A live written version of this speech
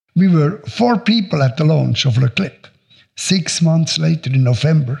We were 4 people at the launch of Le Clip. 6 months later, in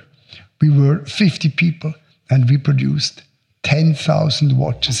November, we were 50 people, and we produced 10,000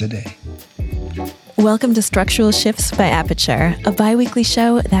 watches a day. Welcome to Structural Shifts by Aperture, a bi-weekly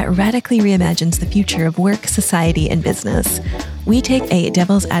show that radically reimagines the future of work, society, and business. We take a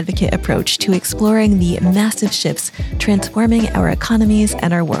devil's advocate approach to exploring the massive shifts transforming our economies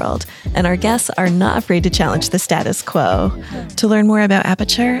and our world, and our guests are not afraid to challenge the status quo. To learn more about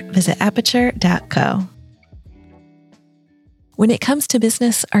Aperture, visit aperture.co. When it comes to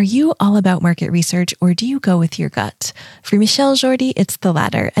business, are you all about market research or do you go with your gut? For Michel Jordi, it's the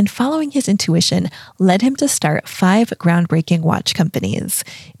latter, and following his intuition led him to start 5 groundbreaking watch companies.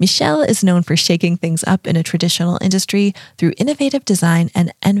 Michel is known for shaking things up in a traditional industry through innovative design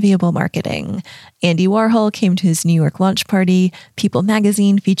and enviable marketing. Andy Warhol came to his New York launch party, People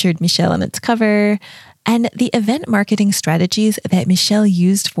magazine featured Michel on its cover, and the event marketing strategies that Michel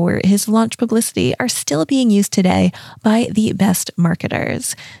used for his launch publicity are still being used today by the best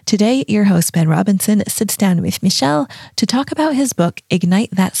marketers. Today, your host, Ben Robinson, sits down with Michel to talk about his book, Ignite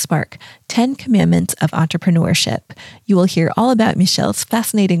That Spark, 10 Commandments of Entrepreneurship. You will hear all about Michel's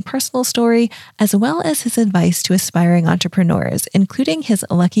fascinating personal story, as well as his advice to aspiring entrepreneurs, including his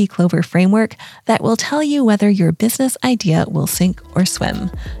Lucky Clover framework that will tell you whether your business idea will sink or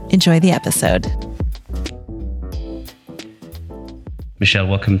swim. Enjoy the episode. Michel,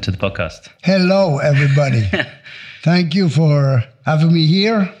 welcome to the podcast. Hello, everybody. Thank you for having me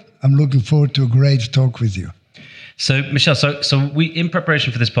here. I'm looking forward to a great talk with you. So, Michel, so we, in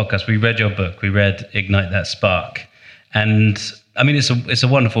preparation for this podcast, we read your book. We read Ignite That Spark. And I mean, it's a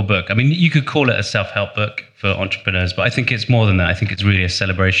wonderful book. I mean, you could call it a self-help book for entrepreneurs, but I think it's more than that. I think it's really a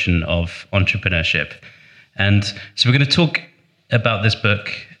celebration of entrepreneurship. And so we're going to talk about this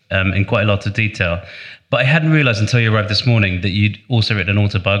book in quite a lot of detail. But I hadn't realized until you arrived this morning that you'd also written an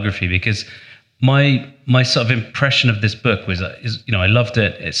autobiography, because my sort of impression of this book was, I loved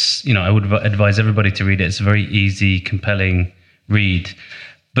it. It's, I would advise everybody to read it. It's a very easy, compelling read.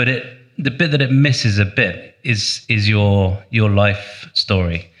 But the bit that it misses a bit is your life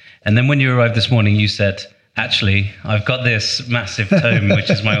story. And then when you arrived this morning, you said, actually, I've got this massive tome, which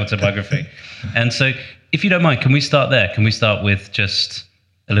is my autobiography. And so if you don't mind, can we start there? Can we start with just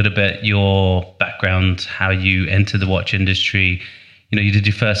a little bit your background, how you entered the watch industry? You did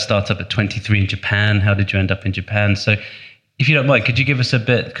your first startup at 23 in Japan. How did you end up in Japan? So if you don't mind, could you give us a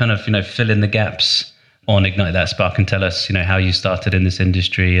bit, kind of, fill in the gaps on Ignite That Spark and tell us, how you started in this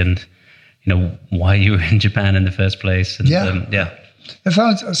industry and, why you were in Japan in the first place? And, yeah. It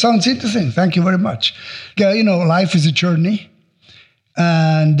sounds interesting. Thank you very much. Life is a journey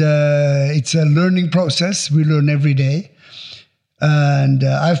and it's a learning process. We learn every day. And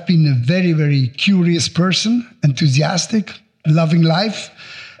I've been a very, very curious person, enthusiastic, loving life.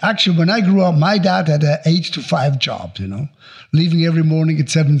 Actually, when I grew up, my dad had an 8-to-5 job, leaving every morning at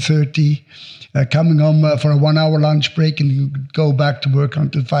 7:30, coming home for a 1-hour lunch break and go back to work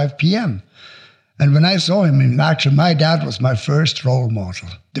until 5 p.m. And when I saw him, actually, my dad was my first role model,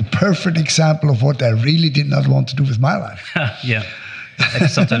 the perfect example of what I really did not want to do with my life. Yeah. It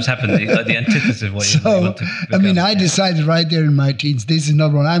sometimes happens, like the antithesis of what you want to become. I decided right there in my teens, this is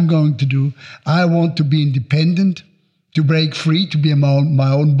not what I'm going to do. I want to be independent, to break free, to be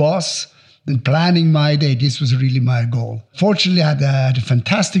my own boss, and planning my day. This was really my goal. Fortunately, I had a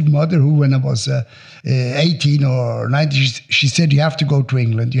fantastic mother who, when I was 18 or 19, she said, you have to go to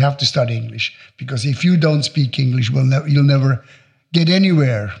England. You have to study English. Because if you don't speak English, you'll never get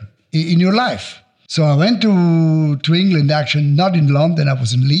anywhere in your life. So I went to England, actually not in London, I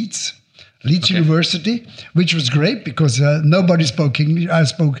was in Leeds University, which was great because nobody spoke English. I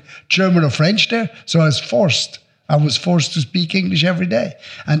spoke German or French there, so I was forced to speak English every day.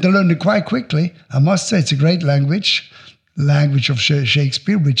 And I learned it quite quickly. I must say it's a great language of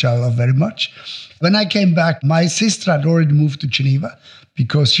Shakespeare, which I love very much. When I came back, my sister had already moved to Geneva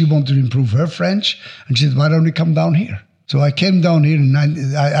because she wanted to improve her French, and she said, why don't you come down here? So I came down here,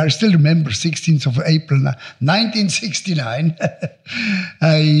 I still remember 16th of April, 1969.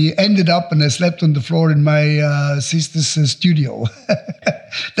 I ended up and I slept on the floor in my sister's studio.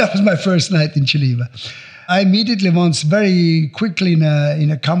 That was my first night in Geneva. I immediately once very quickly in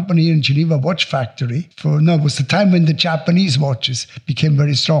a company in Geneva, watch factory. It was the time when the Japanese watches became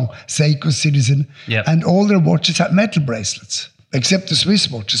very strong. Seiko, Citizen, and all their watches had metal bracelets, except the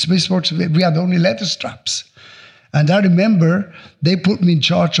Swiss watches. Swiss watches, we had only leather straps. And I remember they put me in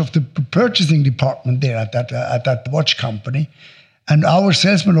charge of the purchasing department there at that watch company. And our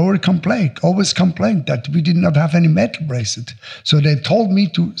salesman always complained that we did not have any metal bracelet. So they told me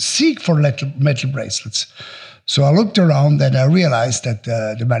to seek for metal bracelets. So I looked around and I realized that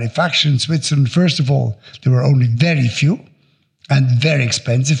the manufacturer in Switzerland, first of all, there were only very few and very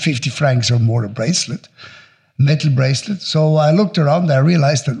expensive, 50 francs or more a bracelet, metal bracelet. So I looked around and I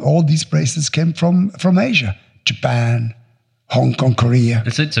realized that all these bracelets came from Asia, Japan, Hong Kong, Korea.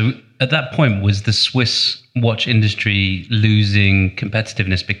 And so at that point, was the Swiss watch industry losing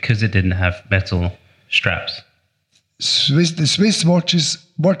competitiveness because it didn't have metal straps? The Swiss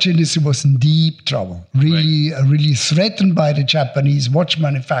watch industry was in deep trouble, really threatened by the Japanese watch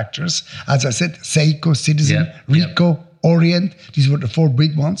manufacturers. As I said, Seiko, Citizen, Ricoh, Orient, these were the four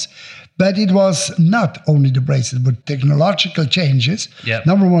big ones. But it was not only the bracelet, but technological changes.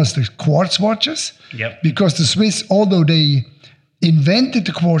 Number one was the quartz watches, because the Swiss, although they invented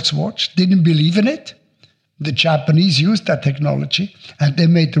the quartz watch, didn't believe in it. The Japanese used that technology and they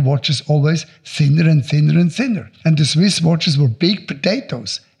made the watches always thinner and thinner and thinner. And the Swiss watches were big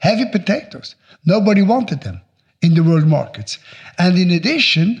potatoes, heavy potatoes. Nobody wanted them in the world markets. And in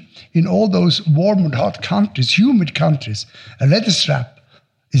addition, in all those warm and hot countries, humid countries, a leather strap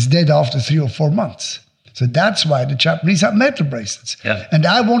is dead after 3 or 4 months. So that's why the Japanese have metal bracelets. And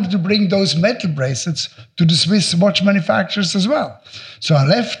I wanted to bring those metal bracelets to the Swiss watch manufacturers as well. So I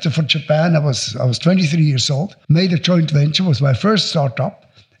left for Japan. I was 23 years old, made a joint venture, was my first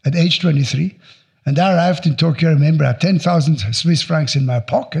startup at age 23. And I arrived in Tokyo. I remember I had 10,000 Swiss francs in my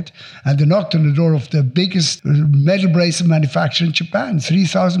pocket, and they knocked on the door of the biggest metal bracelet manufacturer in Japan,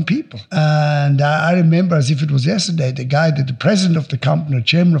 3,000 people. And I remember as if it was yesterday, the president of the company, the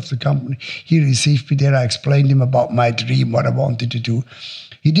chairman of the company, he received me there. I explained him about my dream, what I wanted to do.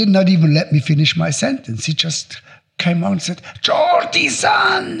 He did not even let me finish my sentence. He just came out and said, "Jordi,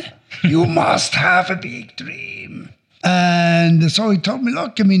 son, you must have a big dream." And so he told me,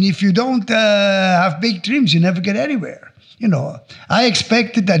 look, I mean, if you don't have big dreams, you never get anywhere. You know, I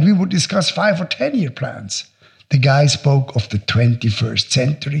expected that we would discuss 5 or 10-year plans. The guy spoke of the 21st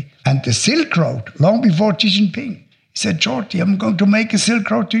century and the Silk Road, long before Xi Jinping. He said, "Jordi, I'm going to make a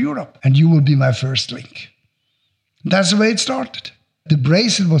Silk Road to Europe, and you will be my first link." That's the way it started. The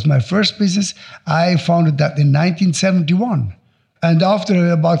bracelet was my first business. I founded that in 1971. And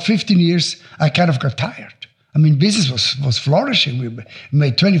after about 15 years, I kind of got tired. I mean, business was flourishing. We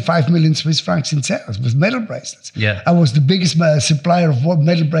made 25 million Swiss francs in sales with metal bracelets. I was the biggest supplier of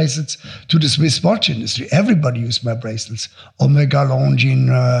metal bracelets to the Swiss watch industry. Everybody used my bracelets. Omega,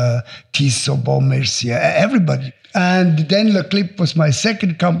 Longines, Tissot, Baume Mercier, everybody. And then Leclip was my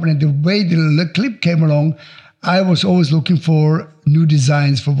second company. The way the Leclip came along, I was always looking for new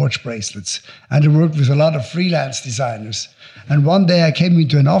designs for watch bracelets. And I worked with a lot of freelance designers. And one day I came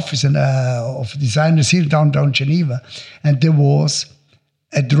into an office of designers here downtown Geneva, and there was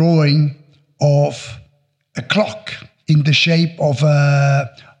a drawing of a clock in the shape of a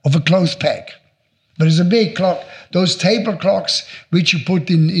clothes peg. There is a big clock, those table clocks which you put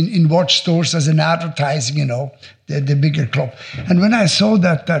in watch stores as an advertising, you know, the bigger clock. And when I saw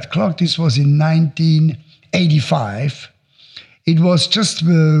that clock, this was in 1985, it was just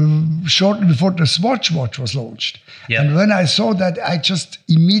shortly before the Swatch watch was launched. And when I saw that, I just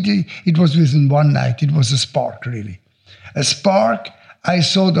immediately, it was within one night, it was a spark, really. A spark. I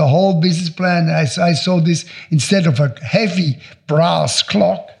saw the whole business plan. I saw this, instead of a heavy brass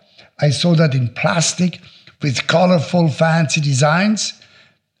clock, I saw that in plastic with colorful, fancy designs,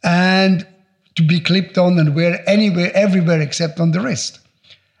 and to be clipped on and wear anywhere, everywhere except on the wrist.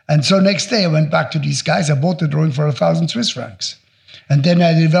 And so next day I went back to these guys. I bought the drawing for 1,000 Swiss francs. And then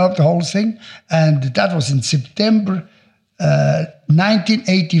I developed the whole thing. And that was in September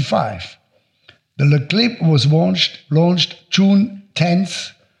 1985. The Leclip was launched June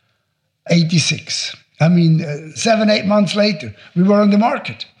 10th, 86. I mean, 7-8 months later, we were on the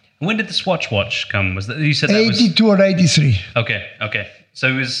market. When did the Swatch watch come? Was that, you said that 82 or 83. Okay. So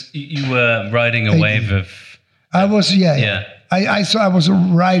it was, you were riding a wave of... I was, I was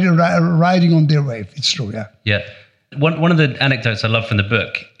riding on their wave. It's true, Yeah. One of the anecdotes I love from the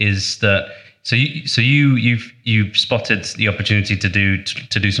book is that you spotted the opportunity to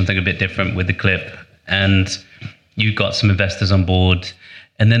do something a bit different with the Clip, and you got some investors on board,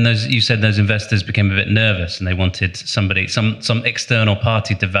 and then you said those investors became a bit nervous and they wanted some external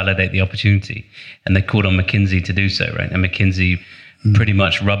party to validate the opportunity, and they called on McKinsey to do so, right? And McKinsey pretty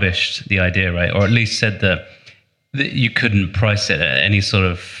much rubbished the idea, right? Or at least said that you couldn't price it at any sort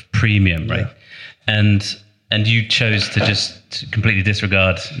of premium, right? And you chose to just completely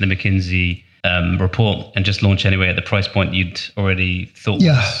disregard the McKinsey report and just launch anyway at the price point you'd already thought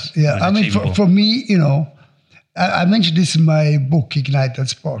was I mean, for me, you know, I mentioned this in my book, Ignite That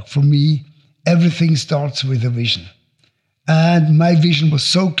Spark. For me, everything starts with a vision. And my vision was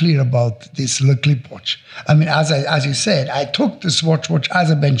so clear about this Le Clip watch. I mean, as you said, I took the Swatch watch as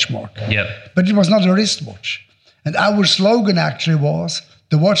a benchmark. Yeah. But it was not a wristwatch. And our slogan actually was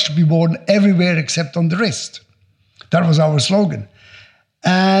the watch to be worn everywhere except on the wrist. That was our slogan.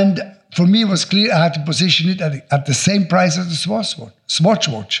 And for me, it was clear I had to position it at the same price as the Swatch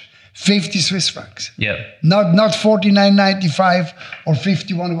watch, 50 Swiss francs. Yeah. Not 49.95 or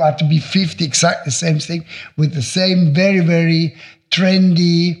 51. It had to be 50, exactly the same thing, with the same very, very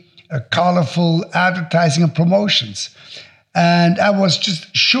trendy, colorful advertising and promotions. And I was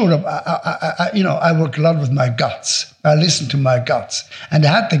just sure of, I work a lot with my guts. I listened to my guts. And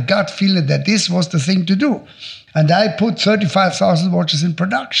I had the gut feeling that this was the thing to do. And I put 35,000 watches in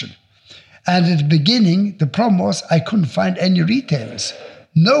production. And at the beginning, the problem was I couldn't find any retailers.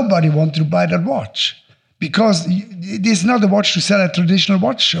 Nobody wanted to buy that watch because this is not a watch to sell at traditional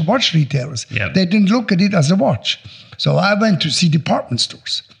watch retailers. Yeah. They didn't look at it as a watch. So I went to see department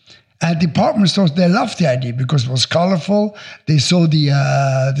stores. And department stores, they loved the idea because it was colorful. They saw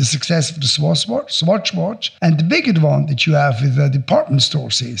the success of the Swatch watch. And the big advantage you have with the department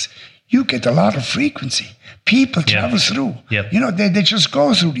stores is you get a lot of frequency. People travel through. Yep. They just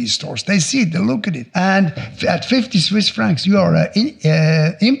go through these stores. They see it, they look at it. And at 50 Swiss francs, you are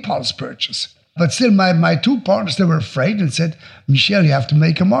an impulse purchase. But still, my two partners, they were afraid and said, Michel, you have to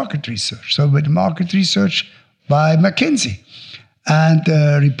make a market research. So with market research by McKinsey. And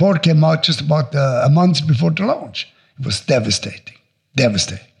the report came out just about a month before the launch. It was devastating.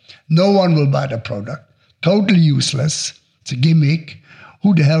 No one will buy the product. Totally useless. It's a gimmick.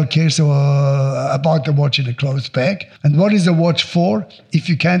 Who the hell cares about the watch in a closed bag? And what is a watch for if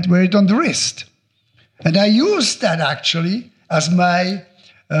you can't wear it on the wrist? And I used that actually as my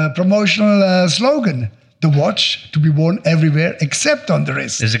promotional slogan. The watch to be worn everywhere except on the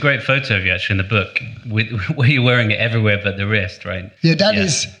wrist. There's a great photo of you actually in the book where you're wearing it everywhere but the wrist, right? Yeah, that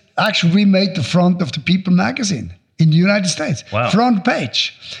is actually, we made the front of the People magazine in the United States. Wow. Front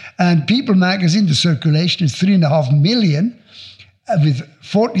page. And People magazine, the circulation is 3.5 million with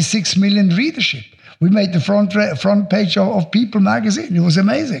 46 million readership. We made the front page of People magazine. It was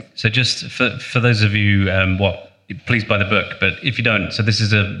amazing. So just for those of you, please buy the book. But if you don't, so this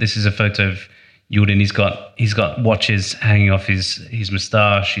is a photo of Jordan. He's got watches hanging off his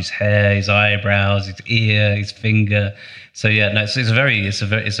moustache, his hair, his eyebrows, his ear, his finger. So it's a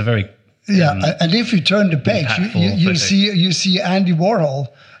very and if you turn the page, you see Andy Warhol,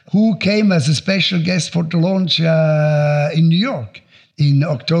 who came as a special guest for the launch in New York in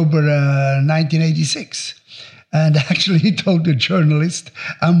October 1986. And actually, he told the journalist,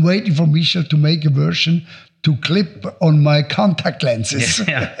 "I'm waiting for Michel to make a version to clip on my contact lenses."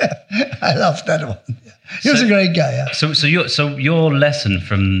 Yeah. I love that one. He was a great guy. Yeah. So your lesson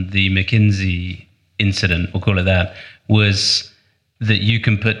from the McKinsey incident, we'll call it that, was that you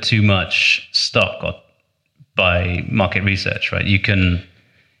can put too much stock by market research, right? You can,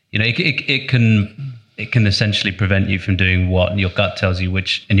 it can essentially prevent you from doing what your gut tells you,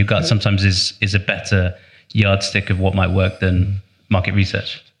 and your gut sometimes is a better yardstick of what might work than market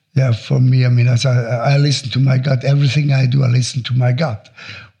research. Yeah, for me, I mean, as I listen to my gut. Everything I do, I listen to my gut,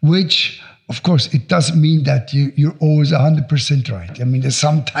 which, of course, it doesn't mean that you're always 100% right. I mean, there's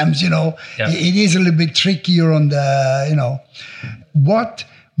sometimes, it is a little bit trickier on the, What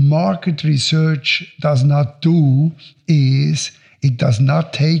market research does not do is it does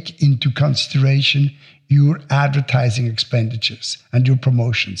not take into consideration your advertising expenditures and your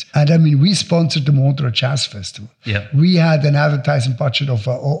promotions. And I mean, we sponsored the Montreux Jazz Festival. Yeah. We had an advertising budget of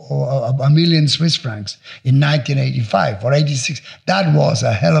a million Swiss francs in 1985 or 86. That was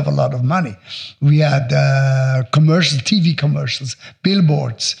a hell of a lot of money. We had commercials, TV commercials,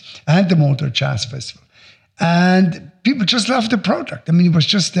 billboards, and the Montreux Jazz Festival. And people just loved the product. I mean, it was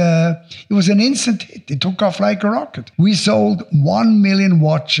just, it was an instant hit. It took off like a rocket. We sold 1 million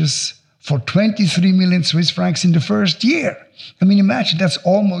watches for 23 million Swiss francs in the first year. I mean, imagine that's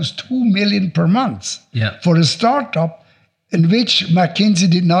almost 2 million per month for a startup in which McKinsey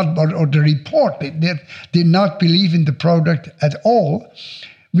did not, or the report did not believe in the product at all.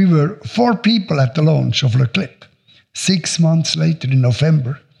 We were 4 people at the launch of Le Clip. 6 months later, in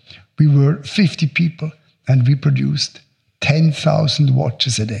November, we were 50 people and we produced 10,000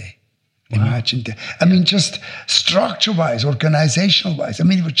 watches a day. Wow. Imagine that. I mean, just structure-wise, organizational-wise. I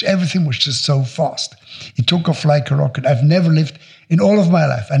mean, everything was just so fast. It took off like a rocket. I've never lived, in all of my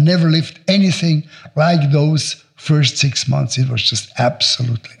life, I never lived anything like those first 6 months. It was just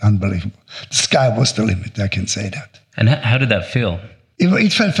absolutely unbelievable. The sky was the limit, I can say that. And how did that feel?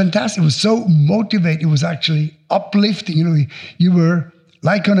 It felt fantastic. It was so motivating. It was actually uplifting. You were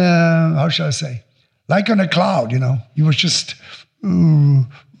like on a, how shall I say, like on a cloud, He was just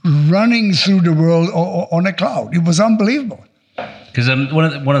running through the world on a cloud. It was unbelievable. Because one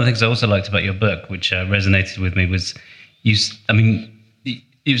of the things I also liked about your book, which resonated with me, was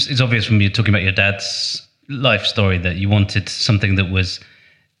it's obvious when you're talking about your dad's life story that you wanted something that was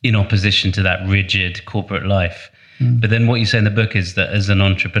in opposition to that rigid corporate life. But then what you say in the book is that as an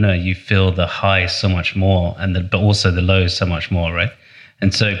entrepreneur, you feel the highs so much more, but also the lows so much more, right?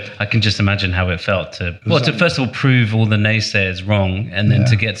 And so I can just imagine how it felt to first of all prove all the naysayers wrong, and then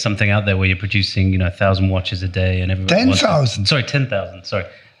to get something out there where you're producing 1,000 watches a day, and everybody 10,000. Sorry, 10,000. Sorry,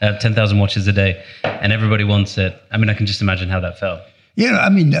 10,000 watches a day, and everybody wants it. I mean, I can just imagine how that felt.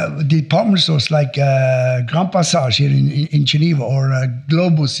 The department stores like Grand Passage here in Geneva or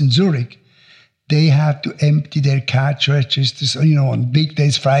Globus in Zurich, they had to empty their cash registers, on big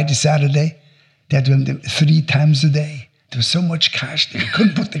days, Friday, Saturday. They had to empty them 3 times a day. There was so much cash, they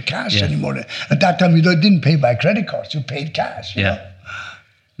couldn't put the cash anymore. At that time, you didn't pay by credit cards, you paid cash.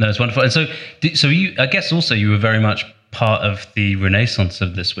 No, it's wonderful. And so you, I guess also you were very much part of the renaissance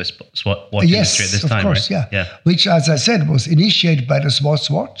of the Swiss watch industry at this time, of course, right? Yeah. Which, as I said, was initiated by the Swatch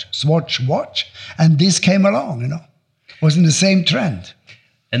watch, and this came along, was in the same trend.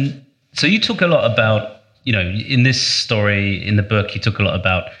 And so you talk a lot about, in this story, in the book, you talk a lot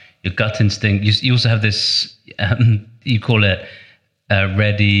about your gut instinct. You also have this, you call it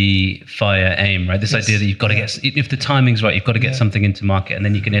ready, fire, aim, right? This idea that you've got to get, if the timing's right, you've got to get something into market, and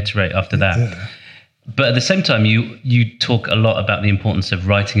then you can iterate after that. Yeah. But at the same time, you talk a lot about the importance of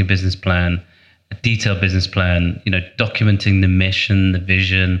writing a business plan, a detailed business plan, documenting the mission, the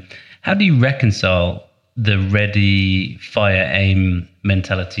vision. How do you reconcile the ready, fire, aim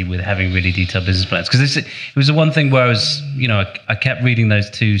mentality with having really detailed business plans? Because it was the one thing where I was, I kept reading those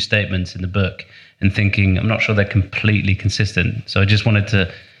 2 statements in the book and thinking, I'm not sure they're completely consistent. So I just wanted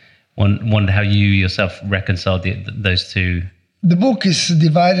to wonder how you yourself reconciled those 2. The book is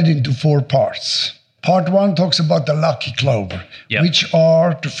divided into 4 parts. Part 1 talks about the lucky clover, which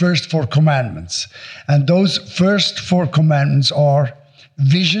are the first 4 commandments. And those first 4 commandments are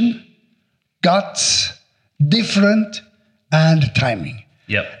vision, guts, different, and timing.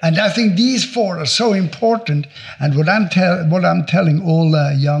 And I think these 4 are so important. And what I'm telling all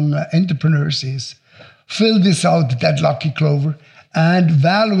young entrepreneurs is fill this out, that lucky clover, and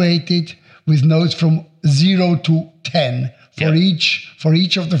evaluate it with notes from 0 to 10 for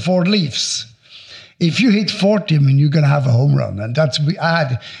each of the 4 leaves. If you hit 40, you're going to have a home run. And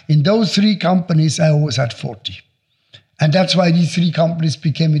in those 3 companies, I always had 40. And that's why these 3 companies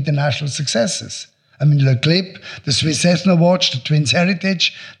became international successes. Le Clip, the Swiss Ethno-Watch, the Twins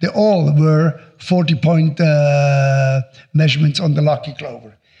Heritage, they all were 40-point measurements on the lucky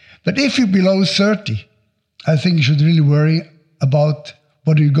clover. But if you're below 30, I think you should really worry about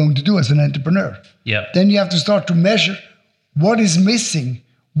what are you going to do as an entrepreneur. Then you have to start to measure what is missing,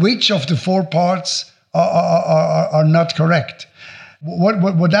 which of the 4 parts are not correct.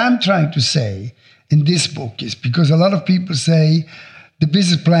 What I'm trying to say in this book is, because a lot of people say the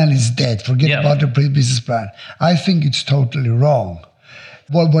business plan is dead, forget about the business plan. I think it's totally wrong.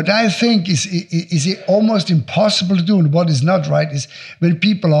 Well, what I think is almost impossible to do, and what is not right, is when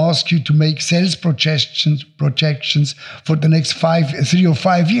people ask you to make sales projections for the next 3 or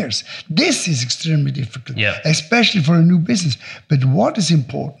 5 years. This is extremely difficult, especially for a new business. But what is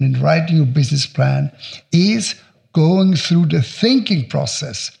important in writing your business plan is going through the thinking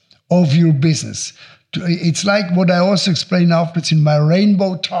process of your business. It's like what I also explain afterwards in my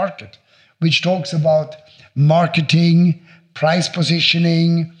Rainbow Target, which talks about marketing, price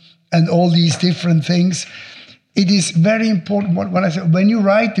positioning, and all these different things. It is very important when you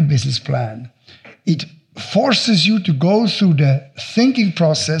write the business plan, it forces you to go through the thinking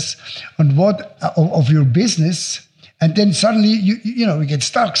process on of your business, and then suddenly you get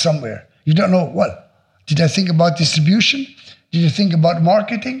stuck somewhere. You don't know, did I think about distribution? Did I think about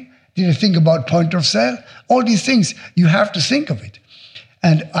marketing? Did I think about point of sale? All these things, you have to think of it.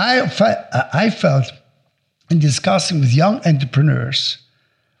 And I felt in discussing with young entrepreneurs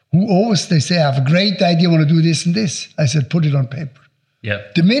who they say, I have a great idea, I want to do this and this. I said, put it on paper.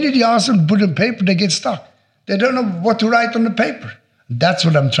 The minute you ask them to put it on paper, they get stuck. They don't know what to write on the paper. That's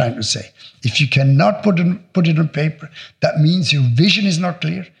what I'm trying to say. If you cannot put it on paper, that means your vision is not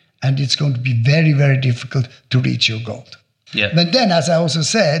clear, and it's going to be very, very difficult to reach your goal. But then, as I also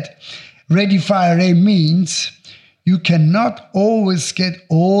said, ready, fire, aim means you cannot always get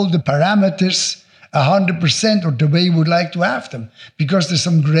all the parameters 100% or the way you would like to have them, because there's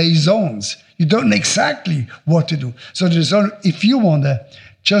some gray zones. You don't know exactly what to do. So if you want to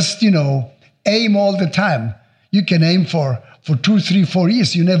just, aim all the time, you can aim for 2, 3, 4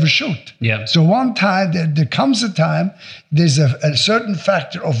 years. You never shoot. Yeah. So one time, there comes a time, there's a certain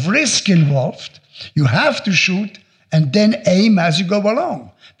factor of risk involved. You have to shoot and then aim as you go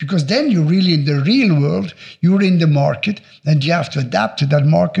along. Because then you're really in the real world, you're in the market, and you have to adapt to that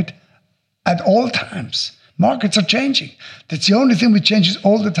market at all times. Markets are changing. That's the only thing which changes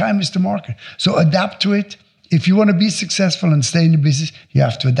all the time is the market. So adapt to it. If you want to be successful and stay in the business, you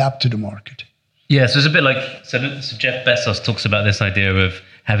have to adapt to the market. Yeah, so it's a bit like, so Jeff Bezos talks about this idea of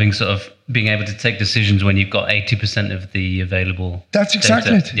having sort of being able to take decisions when you've got 80% of the available That's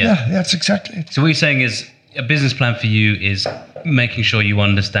exactly data. it. Yeah, that's exactly it. So what you're saying is a business plan for you is making sure you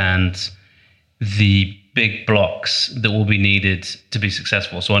understand the big blocks that will be needed to be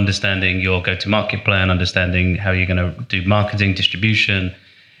successful. So understanding your go-to-market plan, understanding how you're going to do marketing, distribution,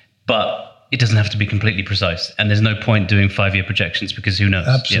 but it doesn't have to be completely precise. And there's no point doing 5-year projections because who knows?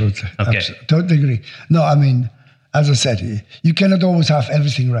 Absolutely. Yeah. Okay. Absolutely. Totally agree. No, I mean, as I said, you cannot always have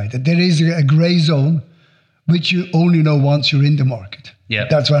everything right. There is a gray zone which you only know once you're in the market. Yeah.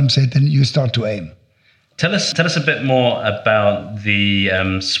 That's what I'm saying. Then you start to aim. Tell us a bit more about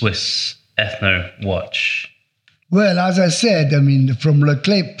the Swiss Ethno watch. Well, as I said, I mean, from Le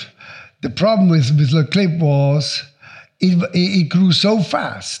Clip, the problem with Le Clip was it grew so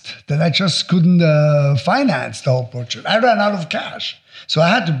fast that I just couldn't finance the whole project. I ran out of cash. So I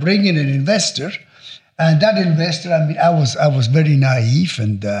had to bring in an investor. And that investor, I mean, I was very naive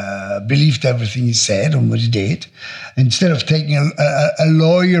and believed everything he said and what he did. Instead of taking a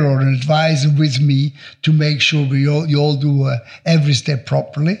lawyer or an advisor with me to make sure you all do every step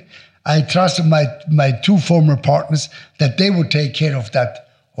properly, I trusted my 2 former partners that they would take care of that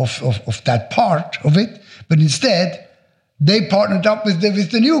of that part of it. But instead, they partnered up with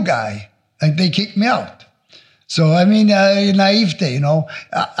the new guy and they kicked me out. So, I mean, naivete,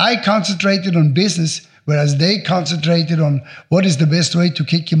 I concentrated on business, whereas they concentrated on what is the best way to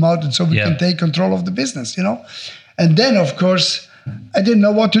kick him out and so we can take control of the business, And then, of course, I didn't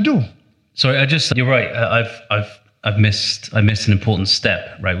know what to do. Sorry, you're right. I missed an important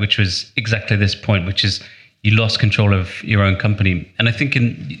step, right? Which was exactly this point, which is you lost control of your own company. And I think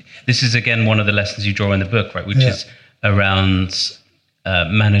this is, again, one of the lessons you draw in the book, right? Which is around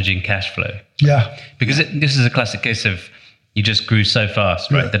managing cash flow. Yeah. Because this is a classic case of you just grew so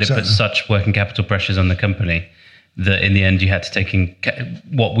fast, right? That it put such working capital pressures on the company that in the end you had to take in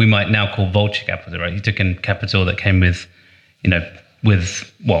what we might now call vulture capital, right? You took in capital that came with,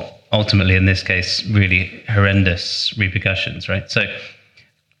 ultimately in this case, really horrendous repercussions, right? So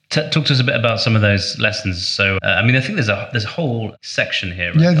talk to us a bit about some of those lessons. So, I think there's a whole section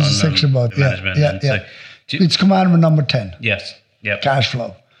here. Right, there's a section about management. So, it's commandment number 10. Yes. Yeah. Cash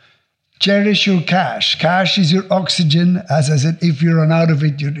flow. Cherish your cash. Cash is your oxygen. As I said, if you run out of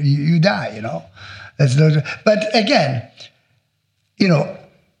it, you die, But again,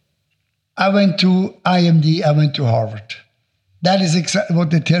 I went to IMD, I went to Harvard. That is exactly what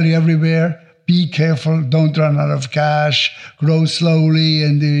they tell you everywhere. Be careful, don't run out of cash, grow slowly,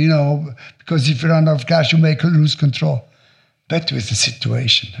 and because if you run out of cash, you may lose control. But with the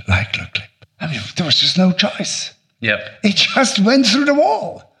situation like Le Clip, there was just no choice. Yeah, it just went through the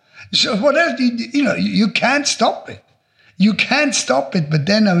wall. So what else? You can't stop it. You can't stop it. But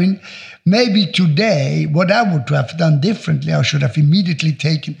then, maybe today, what I would have done differently, I should have immediately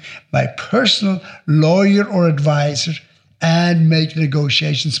taken my personal lawyer or advisor and make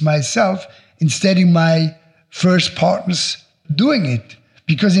negotiations myself instead of my first partners doing it.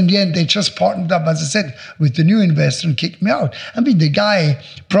 Because in the end, they just partnered up, as I said, with the new investor and kicked me out. The guy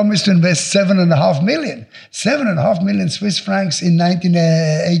promised to invest 7.5 million. 7.5 million Swiss francs in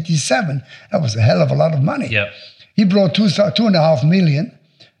 1987. That was a hell of a lot of money. Yeah. He brought 2.5 million.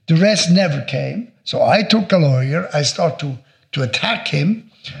 The rest never came. So I took a lawyer. I started to attack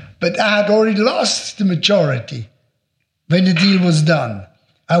him. But I had already lost the majority when the deal was done.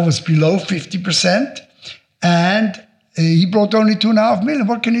 I was below 50%. And he brought only 2.5 million.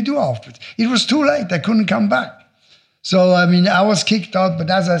 What can he do after it? It was too late. I couldn't come back. So, I was kicked out. But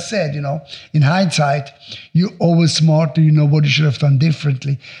as I said, in hindsight, you're always smarter. You know what you should have done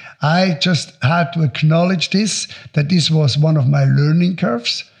differently. I just had to acknowledge that this was one of my learning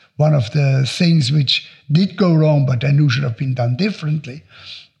curves, one of the things which did go wrong, but I knew should have been done differently.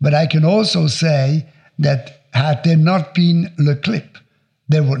 But I can also say that had there not been Le Clip,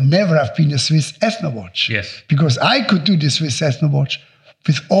 there would never have been a Swiss Ethno watch. Yes. Because I could do the Swiss Ethno watch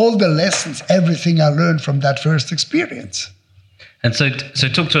with all the lessons, everything I learned from that first experience. And so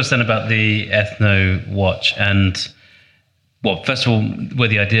talk to us then about the Ethno watch and, first of all, where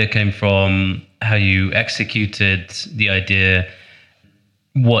the idea came from, how you executed the idea,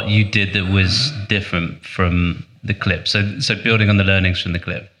 what you did that was different from the clip? So building on the learnings from the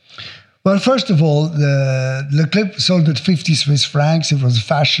clip. Well, first of all, the clip sold at 50 Swiss francs. It was a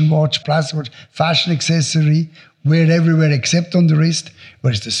fashion watch, plastic watch, fashion accessory, wear everywhere except on the wrist,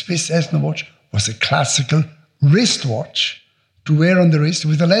 whereas the Swiss Ethno watch was a classical wristwatch to wear on the wrist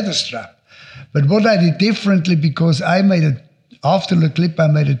with a leather strap. But what I did differently, because after the clip, I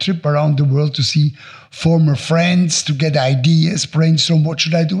made a trip around the world to see former friends, to get ideas, brainstorm what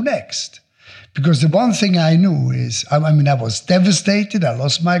should I do next. Because the one thing I knew is, I was devastated. I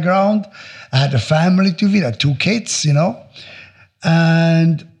lost my ground. I had a family to feed. I had 2 kids,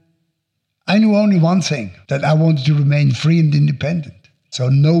 and I knew only one thing, that I wanted to remain free and independent. So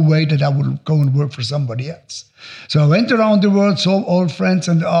no way that I would go and work for somebody else. So I went around the world, saw old friends,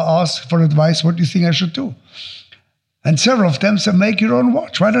 and asked for advice. What do you think I should do? And several of them said, make your own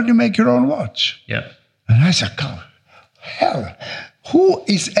watch. Why don't you make your own watch? Yeah. And I said, God, hell, who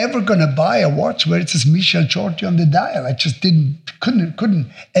is ever going to buy a watch where it says Michel Jordi on the dial? I just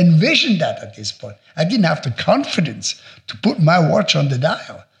couldn't envision that at this point. I didn't have the confidence to put my watch on the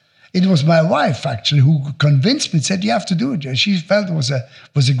dial. It was my wife, actually, who convinced me, said, you have to do it. She felt it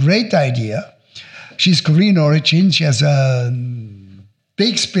was a great idea. She's Korean origin. She has a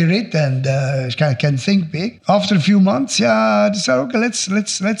big spirit and can think big. After a few months, I decided, okay,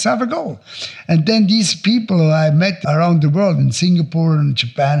 let's have a go. And then these people who I met around the world in Singapore and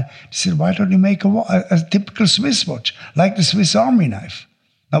Japan, they said, why don't you make a typical Swiss watch, like the Swiss Army knife?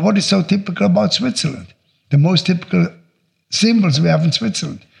 Now, what is so typical about Switzerland? The most typical symbols we have in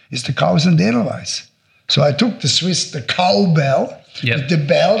Switzerland is the cows and the edelweiss. So I took the cowbell, with the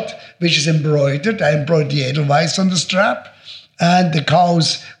belt, which is embroidered. I embroidered the edelweiss on the strap, and the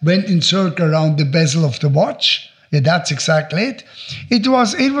cows went in circle around the bezel of the watch. Yeah, that's exactly it. It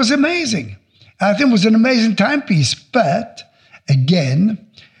was amazing. I think it was an amazing timepiece. But again,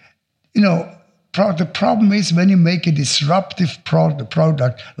 the problem is when you make a disruptive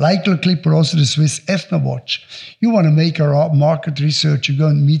product, like the clip or also the Swiss Ethno watch, you want to make a market research, you go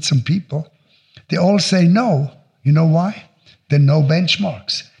and meet some people. They all say no. You know why? There are no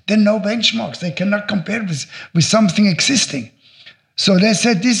benchmarks. They cannot compare with something existing. So they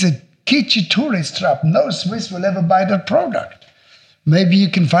said, this is a kitschy tourist trap. No Swiss will ever buy that product. Maybe you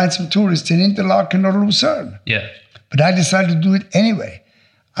can find some tourists in Interlaken or Lucerne. Yeah. But I decided to do it anyway.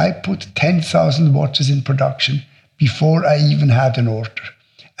 I put 10,000 watches in production before I even had an order.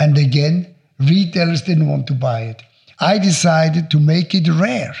 And again, retailers didn't want to buy it. I decided to make it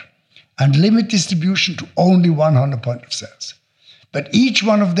rare and limit distribution to only 100 point of sales. But each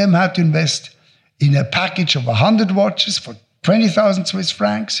one of them had to invest in a package of 100 watches for 20,000 Swiss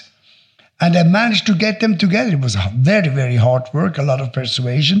francs. And I managed to get them together. It was very, very hard work, a lot of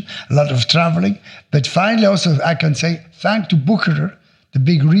persuasion, a lot of traveling. But finally, also, I can say, thanks to Bucherer, the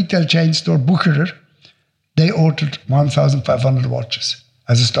big retail chain store Bucherer, they ordered 1,500 watches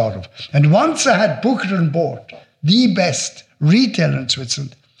as a startup. And once I had Bucherer on board, the best retailer in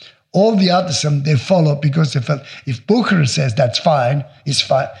Switzerland, all the others, they followed because they felt if Bucherer says that's fine, it's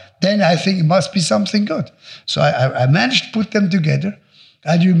fine, then I think it must be something good. So I managed to put them together,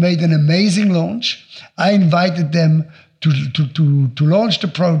 and we made an amazing launch. I invited them to launch the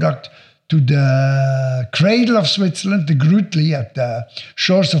product to the cradle of Switzerland, the Grütli at the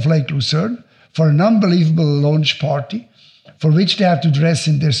shores of Lake Lucerne, for an unbelievable launch party, for which they had to dress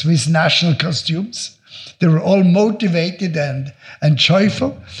in their Swiss national costumes. They were all motivated and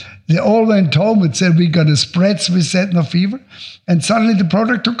joyful. They all went home and said, we're going to spread Swiss Ethno fever. And suddenly the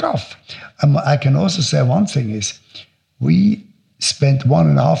product took off. I can also say one thing is, we spent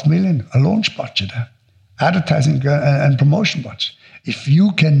 1.5 million, a launch budget, advertising and promotion budget. If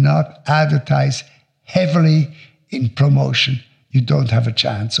you cannot advertise heavily in promotion, you don't have a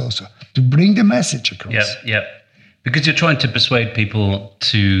chance also to bring the message across. Yeah. Because you're trying to persuade people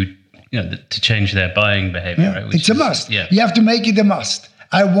to change their buying behavior, right? It's a must. Yeah. You have to make it a must.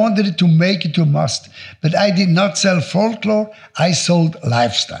 I wanted it to make it a must, but I did not sell folklore. I sold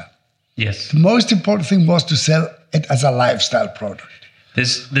lifestyle. Yes. The most important thing was to sell it as a lifestyle product.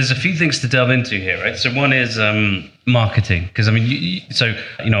 There's a few things to delve into here, right? So one is marketing, because I'm a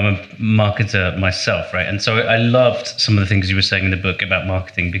marketer myself, right? And so I loved some of the things you were saying in the book about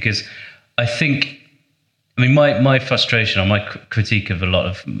marketing, because I think, my frustration or my critique of a lot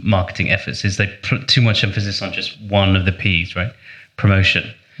of marketing efforts is they put too much emphasis on just one of the P's, right?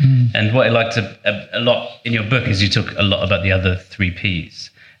 Promotion. And what I liked a lot in your book is you talk a lot about the other 3 P's.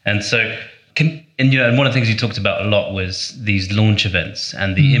 And so, and one of the things you talked about a lot was these launch events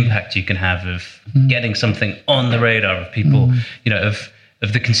and the impact you can have of getting something on the radar of people, of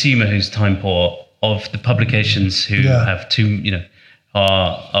the consumer who's time poor, of the publications who have too,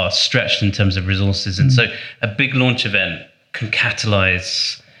 are stretched in terms of resources, and so a big launch event can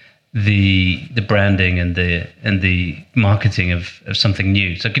catalyze the branding and the marketing of something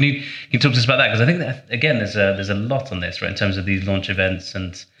new. So can you talk to us about that? Because I think that again there's a lot on this, right, in terms of these launch events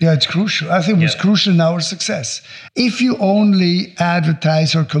and it's crucial. I think it was crucial in our success. If you only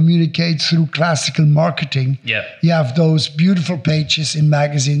advertise or communicate through classical marketing, you have those beautiful pages in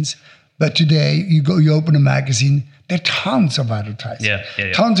magazines. But today you open a magazine, there are tons of advertising.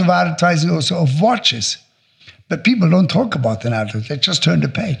 Tons of advertising also of watches. But people don't talk about an advert, they just turn the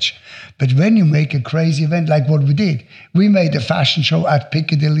page. But when you make a crazy event like what we did, we made a fashion show at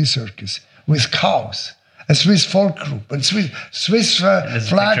Piccadilly Circus with cows, a Swiss folk group, and Swiss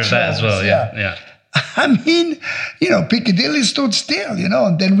flag shows. That as well, yeah. I mean, Piccadilly stood still,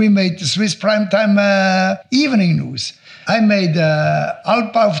 and then we made the Swiss primetime evening news. I made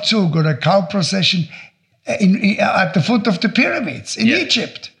Alpaufzug, or a cow procession at the foot of the pyramids in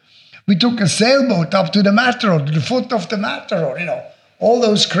Egypt. We took a sailboat up to the Matterhorn, to the foot of the Matterhorn, all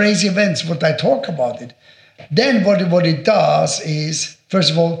those crazy events, what I talk about it. Then what it does is, first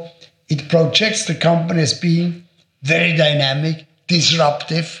of all, it projects the company as being very dynamic,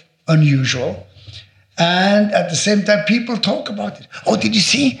 disruptive, unusual. And at the same time, people talk about it. Oh, did you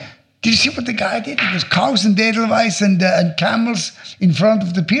see what the guy did? It was cows and edelweiss and camels in front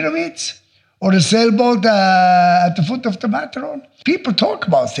of the pyramids? Or the sailboat at the foot of the Matterhorn. People talk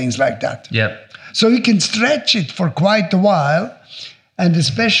about things like that. Yeah. So you can stretch it for quite a while. And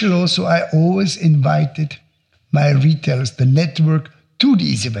especially also, I always invited my retailers, the network, to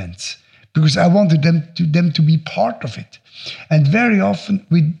these events because I wanted them to be part of it. And very often,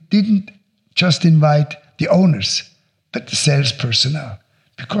 we didn't just invite the owners, but the sales personnel.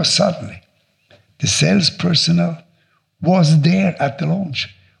 Because suddenly, the sales personnel was there at the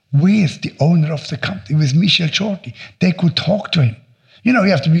launch with the owner of the company, with Michel Jordi. They could talk to him. You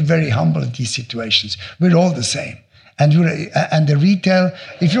have to be very humble in these situations. We're all the same. And the retail,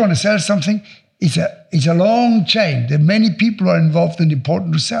 if you want to sell something, it's a long chain. There are many people who are involved and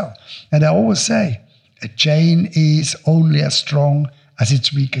important to sell. And I always say, a chain is only as strong as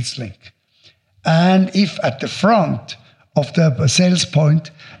its weakest link. And if at the front of the sales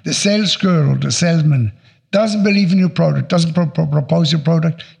point, the sales girl or the salesman doesn't believe in your product, doesn't propose your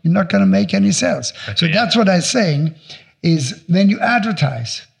product, you're not going to make any sales. So that's what I'm saying is when you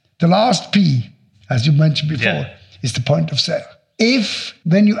advertise, the last P, as you mentioned before, is the point of sale. If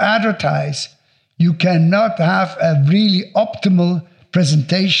when you advertise, you cannot have a really optimal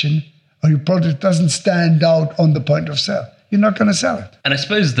presentation or your product doesn't stand out on the point of sale, you're not going to sell it. And I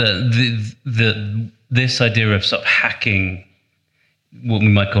suppose this idea of sort of hacking, what we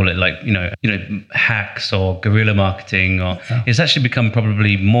might call it, hacks or guerrilla marketing, or it's actually become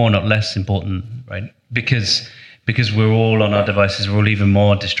probably more, not less important, right? Because we're all on our devices, we're all even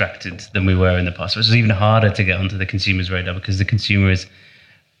more distracted than we were in the past. So it's even harder to get onto the consumer's radar because the consumer is,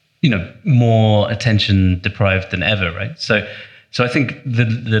 more attention deprived than ever, right? So I think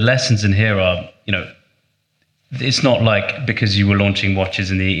the lessons in here are, it's not like because you were launching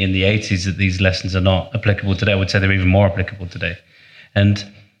watches in the 80s that these lessons are not applicable today. I would say they're even more applicable today. And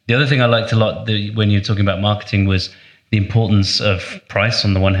the other thing I liked a lot when you were talking about marketing was the importance of price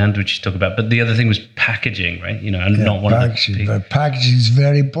on the one hand, which you talk about, but the other thing was packaging, right? And not one packaging. Packaging is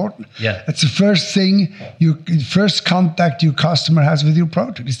very important. Yeah, that's the first thing, first contact your customer has with your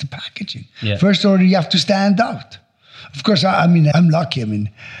product is the packaging. Yeah. First order, you have to stand out. Of course, I'm lucky. I'm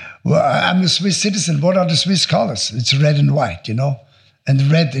a Swiss citizen. What are the Swiss colors? It's red and white,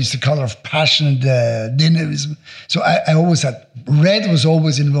 And red is the color of passion and dynamism. So I always had, red was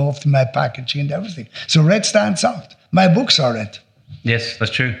always involved in my packaging and everything. So red stands out. My books are red. Yes,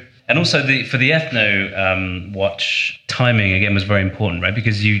 that's true. And also for the Ethno watch, timing again was very important, right?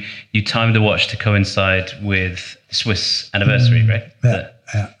 Because you timed the watch to coincide with the Swiss anniversary, right?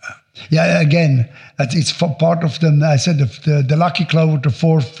 Yeah, again, it's part of them. I said the Lucky Clover, the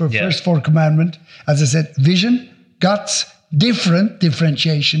first four commandment. As I said, vision, guts,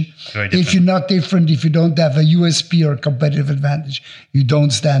 differentiation. If you're not different, if you don't have a USP or a competitive advantage, you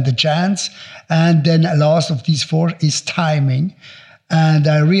don't stand a chance. And then the last of these four is timing. And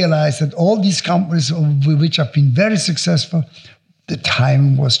I realized that all these companies which have been very successful, the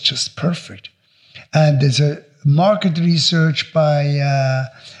timing was just perfect. And there's a market research by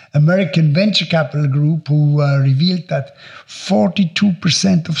American Venture Capital Group who revealed that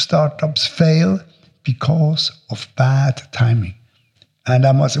 42% of startups fail because of bad timing. And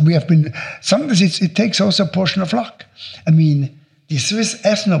we have been, sometimes it takes also a portion of luck. The Swiss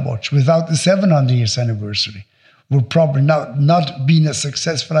Ethno watch without the 700 years anniversary would probably not been as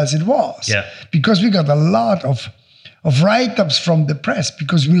successful as it was. Yeah. Because we got a lot of of write-ups from the press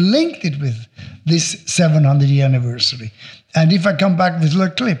because we linked it with this 700-year anniversary. And if I come back with Le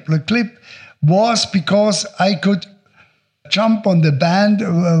Clip was because I could jump on the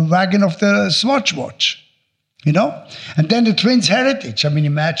bandwagon of the Swatch watch, you know? And then the Twins Heritage. I mean,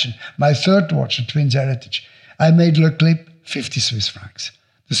 imagine my third watch, the Twins Heritage. I made Le Clip 50 Swiss francs.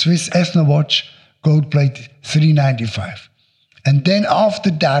 The Swiss Ethno watch, gold-plated, 395. And then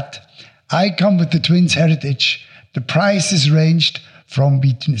after that, I come with the Twins Heritage. The prices ranged from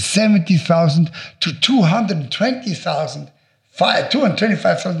between 70,000 to 225,000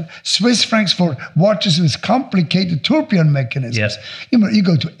 Swiss francs for watches with complicated tourbillon mechanisms. Yes. You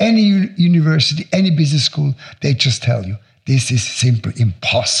go to any university, any business school, they just tell you, this is simply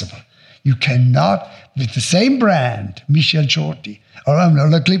impossible. You cannot, with the same brand, Michel Jordi, or I don't know,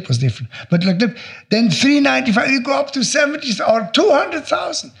 Le Clip was different, but Le Clip, then 395, you go up to 70 or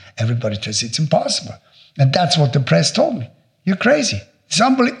 200,000. Everybody says it's impossible. And that's what the press told me. You're crazy. It's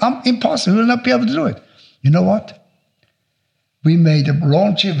impossible. You'll not be able to do it. You know what? We made a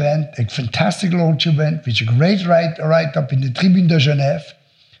launch event, a fantastic launch event, with a great write-up in the Tribune de Genève.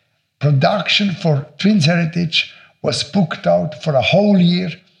 Production for Twins Heritage was booked out for a whole year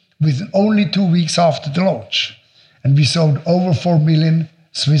with only 2 weeks after the launch. And we sold over 4 million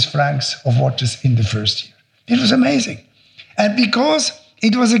Swiss francs of watches in the first year. It was amazing. And because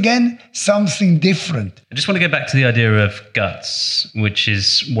it was, again, something different. I just want to go back to the idea of guts, which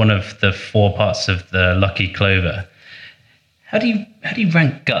is one of the 4 parts of the Lucky Clover. How do you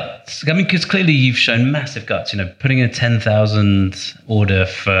rank guts? I mean, because clearly you've shown massive guts. You know, putting in a 10,000 order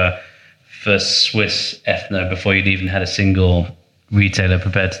for Swiss Ethno before you'd even had a single retailer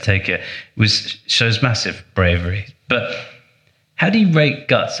prepared to take it shows massive bravery. But how do you rate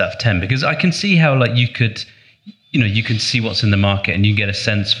guts out of 10? Because I can see how you can see what's in the market and you get a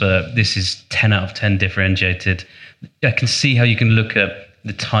sense for this is 10 out of 10 differentiated. I can see how you can look at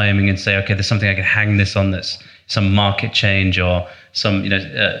the timing and say, okay, there's something I can hang this on that's some market change or some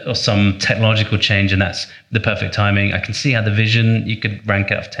technological change, and that's the perfect timing. I can see how the vision, you could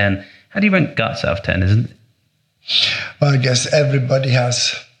rank out of 10. How do you rank guts out of 10, isn't it? Well, I guess everybody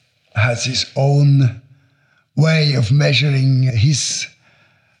has his own way of measuring his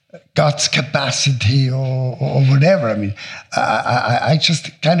guts capacity or whatever. I mean, I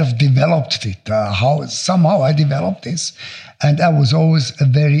just kind of developed it. Somehow I developed this. And I was always a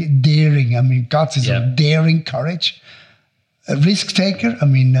very daring. I mean, guts is a daring courage. A risk taker. I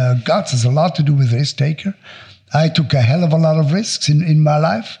mean, guts has a lot to do with risk taker. I took a hell of a lot of risks in my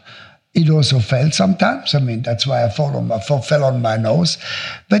life. It also failed sometimes. I mean, that's why I fell on my nose.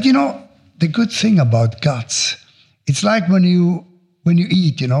 But, the good thing about guts, it's like when you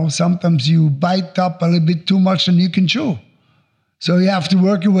eat, sometimes you bite up a little bit too much than you can chew. So you have to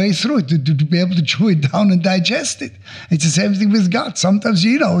work your way through it to be able to chew it down and digest it. It's the same thing with guts. Sometimes,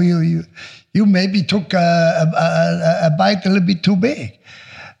 you maybe took a bite a little bit too big.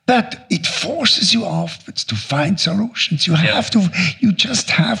 But it forces you afterwards to find solutions. You just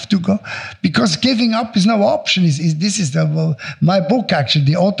have to go. Because giving up is no option. This is my book, actually,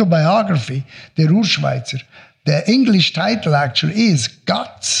 the autobiography, the Urschweizer. The English title actually is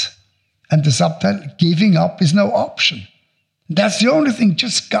Guts. And the subtitle, Giving Up is No Option. That's the only thing,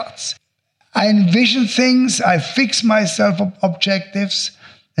 just guts. I envision things, I fix myself objectives,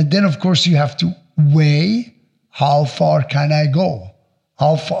 and then, of course, you have to weigh how far can I go?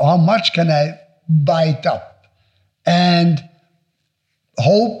 How much can I bite up? And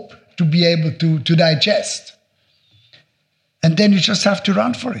hope to be able to digest. And then you just have to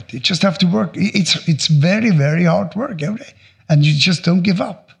run for it. You just have to work. It's very, very hard work every day. And you just don't give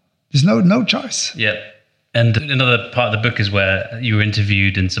up. There's no choice. Yeah. And another part of the book is where you were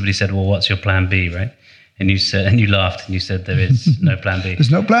interviewed and somebody said, well, what's your plan B, right? And you laughed and you said there is no plan B.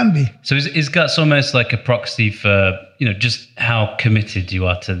 There's no plan B. So is guts almost like a proxy for, just how committed you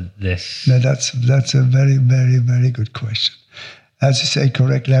are to this? No, that's a very, very, very good question. As you say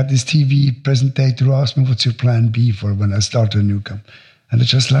correctly, I had this TV presentator who asked me, what's your plan B for when I start a new company? And I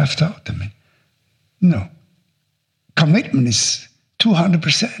just laughed out. I mean, no. Commitment is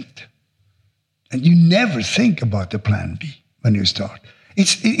 200%. And you never think about the plan B when you start.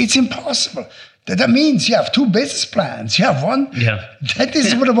 It's impossible. That means you have 2 business plans. You have one. Yeah. That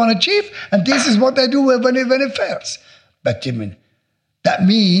is what I want to achieve, and this is what I do when it fails. But that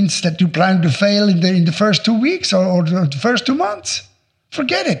means that you plan to fail in the first 2 weeks or the first 2 months.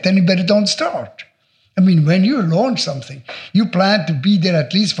 Forget it. Then you better don't start. I mean, when you launch something, you plan to be there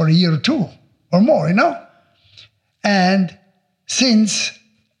at least for a year or 2 or more, And since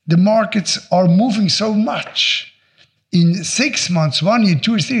the markets are moving so much, in 6 months, 1 year,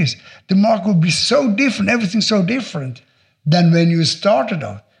 2 years, 3 years, the market will be so different, everything's so different than when you started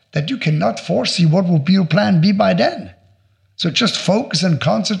out, that you cannot foresee what will be your plan be by then. So just focus and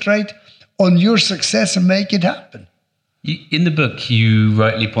concentrate on your success and make it happen. In the book, you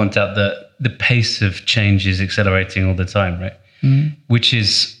rightly point out that the pace of change is accelerating all the time, right? Mm-hmm. Which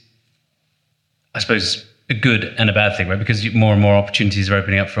is, I suppose, a good and a bad thing, right? Because more and more opportunities are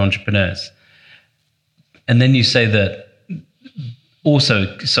opening up for entrepreneurs. And then you say that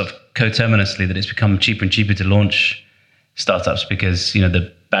also sort of coterminously that it's become cheaper and cheaper to launch startups because, you know,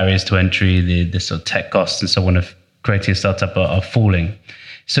 the barriers to entry, the sort of tech costs and so on of creating a startup are falling.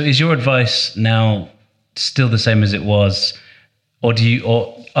 So is your advice now still the same as it was, or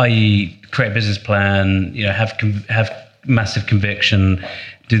i.e. create a business plan, you know, have massive conviction,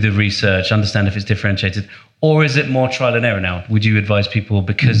 do the research, understand if it's differentiated, or is it more trial and error now? Would you advise people,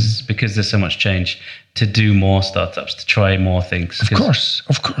 because there's so much change, to do more startups, to try more things? Of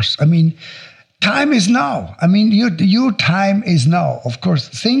course. I mean, time is now. I mean, your time is now. Of course,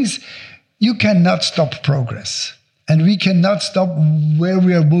 you cannot stop progress, and we cannot stop where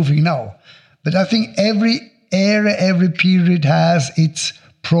we are moving now. But I think every era, every period has its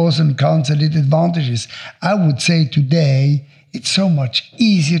pros and cons and its advantages. I would say today, it's so much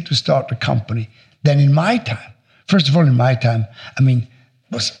easier to start a company than in my time. First of all, in my time, I mean,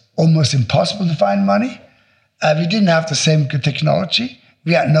 it was almost impossible to find money. We didn't have the same technology.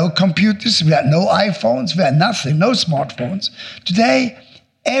 We had no computers, we had no iPhones, we had nothing, no smartphones. Today,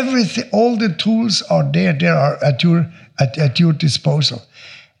 everything, all the tools are there. They are at your disposal.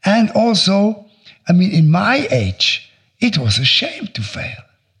 And also, I mean, in my age, it was a shame to fail.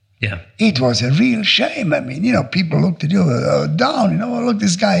 Yeah, it was a real shame. I mean, you know, people looked at you down. You know, oh, look,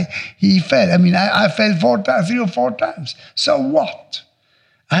 this guy, he failed. I mean, I failed 3 or 4 times. So what?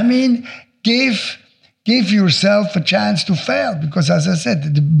 I mean, give yourself a chance to fail, because, as I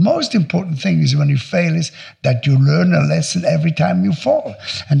said, the most important thing is when you fail is that you learn a lesson every time you fall.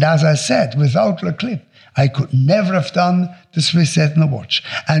 And as I said, without Le Clip, I could never have done the Swiss Ethno watch.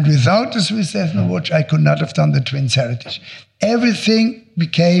 And without the Swiss Ethno watch, I could not have done the Twins Heritage. Everything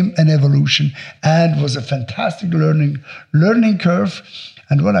became an evolution and was a fantastic learning curve.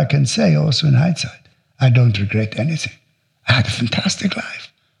 And what I can say also in hindsight, I don't regret anything. I had a fantastic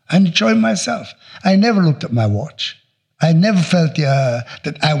life. I enjoyed myself. I never looked at my watch. I never felt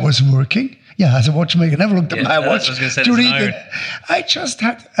that I was working. Yeah, as a watchmaker, I never looked at my watch to read it.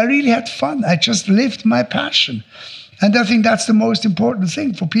 I really had fun. I just lived my passion. And I think that's the most important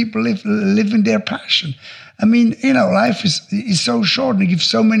thing, for people living their passion. I mean, you know, life is so short and it gives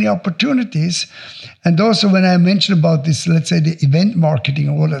so many opportunities. And also when I mentioned about this, let's say the event marketing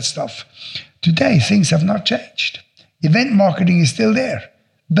and all that stuff, today things have not changed. Event marketing is still there,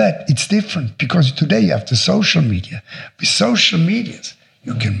 but it's different because today you have the social media. With social medias,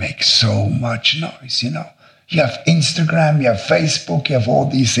 you can make so much noise, you know. You have Instagram, you have Facebook, you have all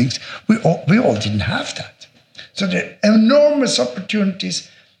these things. We all didn't have that. So there are enormous opportunities.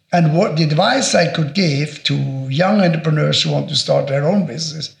 And what the advice I could give to young entrepreneurs who want to start their own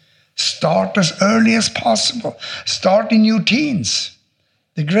business, start as early as possible. Start in your teens.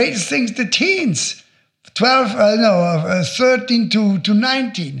 The greatest thing is the teens, 13 to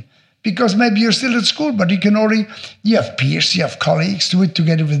 19. Because maybe you're still at school, but you have peers, you have colleagues, do it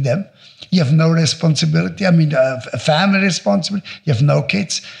together with them. You have no responsibility. I mean, a family responsibility. You have no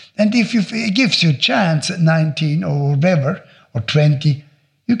kids. And if it gives you a chance at 19 or whatever, or 20,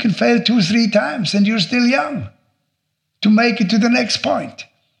 you can fail 2-3 times and you're still young to make it to the next point.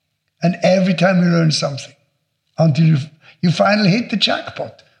 And every time you learn something until you finally hit the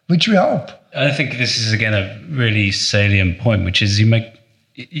jackpot, which we hope. I think this is, again, a really salient point, which is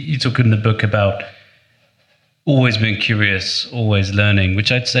you talk in the book about always being curious, always learning,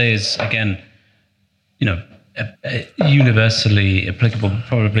 which I'd say is, again, you know, universally applicable,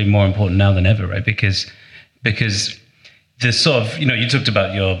 probably more important now than ever, right? Because the sort of, you know, you talked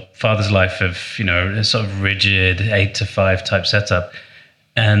about your father's life of, you know, a sort of rigid 8 to 5 type setup,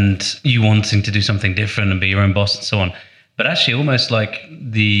 and you wanting to do something different and be your own boss and so on. But actually, almost like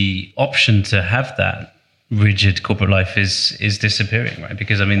the option to have that rigid corporate life is disappearing, right?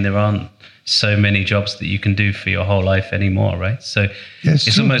 Because, I mean, there aren't so many jobs that you can do for your whole life anymore, right? So it's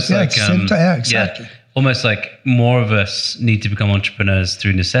true. Almost like exactly. Almost like more of us need to become entrepreneurs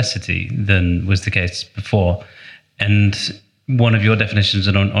through necessity than was the case before. And one of your definitions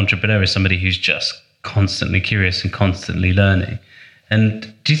of an entrepreneur is somebody who's just constantly curious and constantly learning.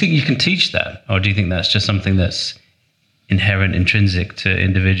 And do you think you can teach that, or do you think that's just something that's inherent, intrinsic to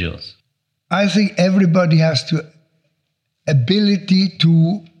individuals? I think everybody has the ability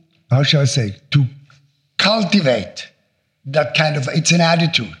to, to cultivate that kind of, it's an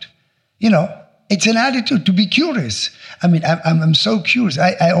attitude. It's an attitude to be curious. I mean, I'm so curious.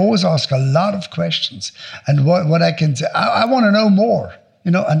 I always ask a lot of questions. And what I can say, I want to know more,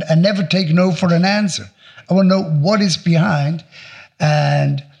 and never take no for an answer. I want to know what is behind.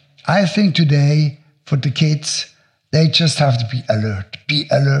 And I think today, for the kids, they just have to be alert, be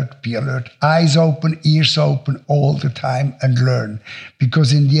alert, be alert. Eyes open, ears open all the time and learn.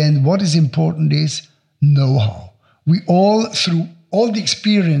 Because in the end, what is important is know-how. We all, through all the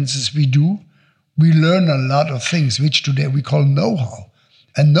experiences we do, we learn a lot of things, which today we call know-how.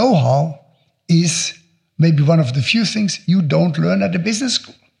 And know-how is maybe one of the few things you don't learn at a business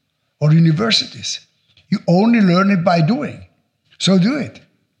school or universities. You only learn it by doing. So do it.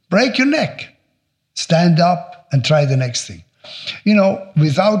 Break your neck. Stand up and try the next thing.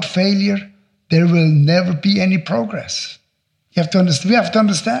 Without failure, there will never be any progress. We have to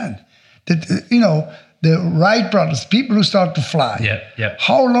understand that, the Wright brothers, people who start to fly.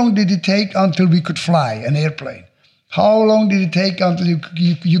 How long did it take until we could fly an airplane? How long did it take until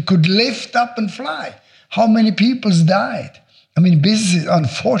you could lift up and fly? How many people died? I mean, business is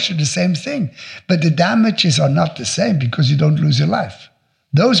unfortunately the same thing, but the damages are not the same because you don't lose your life.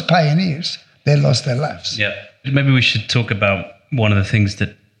 Those pioneers, they lost their lives. Yeah. Maybe we should talk about one of the things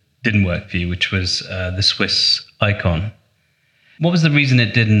that didn't work for you, which was the Swiss Icon. What was the reason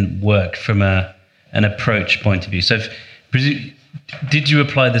it didn't work from an approach point of view? So did you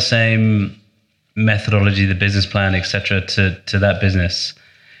apply the same methodology, the business plan, etc., to that business?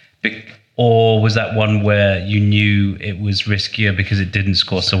 Or was that one where you knew it was riskier because it didn't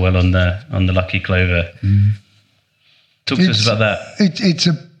score so well on the Lucky Clover? Talk to us about that. It's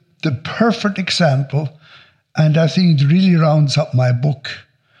the perfect example, and I think it really rounds up my book,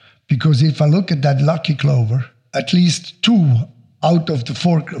 because if I look at that Lucky Clover, at least 2 out of the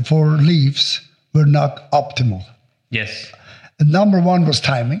four leaves were not optimal. Yes. And number 1 was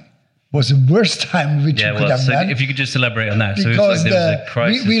timing. Was the worst time which you could have done. If you could just elaborate on that. Because so it was like there was a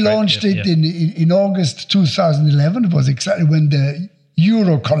crisis. We launched it in August 2011. It was exactly when the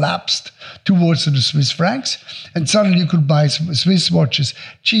euro collapsed towards the Swiss francs, and suddenly you could buy Swiss watches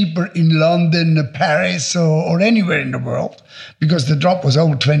cheaper in London, Paris, or anywhere in the world, because the drop was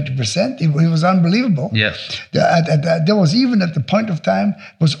over 20%. It was unbelievable. Yeah. There was, even at the point of time,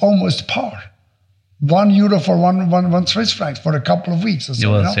 was almost par. €1 for one Swiss francs for a couple of weeks or so.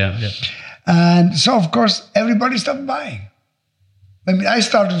 It was, yeah. And so, of course, everybody stopped buying. I mean, I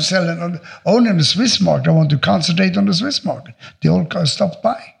started to sell it only on the Swiss market. I want to concentrate on the Swiss market. They all stopped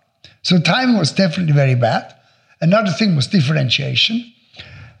buying. So timing was definitely very bad. Another thing was differentiation.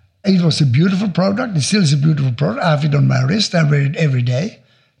 It was a beautiful product. It still is a beautiful product. I have it on my wrist. I wear it every day.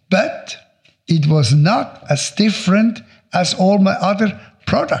 But it was not as different as all my other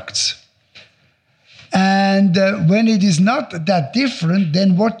products. And when it is not that different,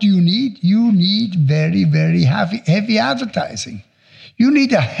 then what do you need? You need very, very heavy advertising. You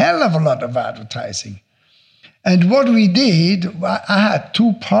need a hell of a lot of advertising. And what we did, I had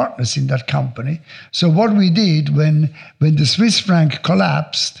 2 partners in that company. So what we did when the Swiss franc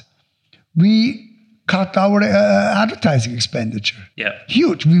collapsed, we cut our advertising expenditure. Yeah.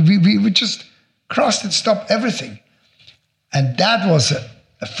 Huge. We just crossed and stopped everything. And that was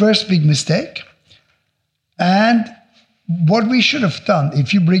a first big mistake. And what we should have done,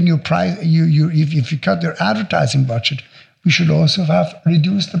 if you bring your price, if you cut your advertising budget, we should also have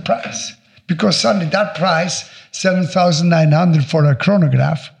reduced the price. Because suddenly that price, 7,900 for a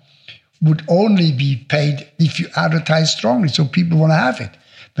chronograph, would only be paid if you advertise strongly, so people want to have it.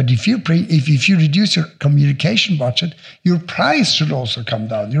 But if you reduce your communication budget, your price should also come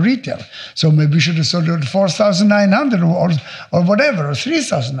down, your retail. So maybe we should have sold it at 4,900 or whatever, or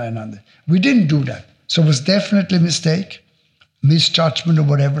 3,900. We didn't do that. So it was definitely a mistake, misjudgment or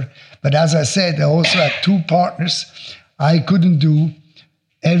whatever. But as I said, I also had 2 partners. I couldn't do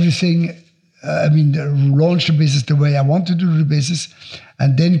everything, launch the business the way I wanted to do the business.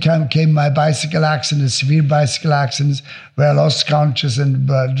 And then came my bicycle accident, severe bicycle accidents, where I lost consciousness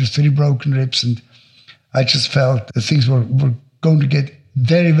and just 3 broken ribs. And I just felt that things were going to get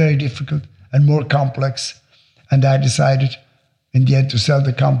very, very difficult and more complex. And I decided in the end to sell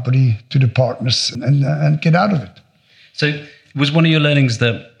the company to the partners and get out of it. So was one of your learnings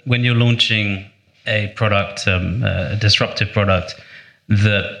that when you're launching a product, a disruptive product,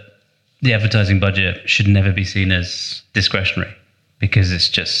 that the advertising budget should never be seen as discretionary, because it's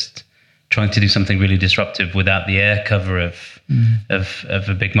just trying to do something really disruptive without the air cover of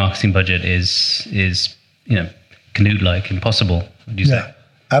a big marketing budget is Canute-like impossible, would you say? Yeah,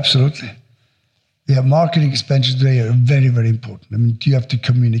 absolutely. Yeah, marketing expenses today are very, very important. I mean, you have to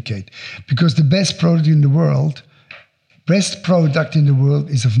communicate, because the best product in the world Best product in the world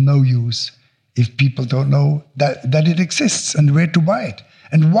is of no use if people don't know that it exists and where to buy it.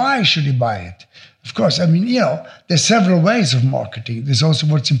 And why should you buy it? Of course, I mean, there's several ways of marketing. There's also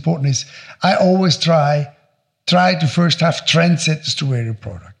what's important is I always try to first have trendsetters to wear your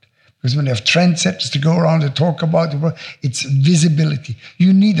product. Because when you have trendsetters to go around and talk about the product, it's visibility.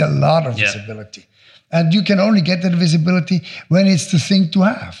 You need a lot of visibility. And you can only get that visibility when it's the thing to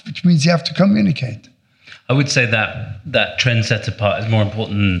have, which means you have to communicate. I would say that trendsetter part is more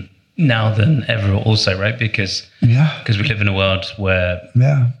important now than ever also, right? Because we live in a world where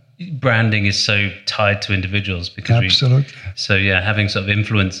branding is so tied to individuals. Because having sort of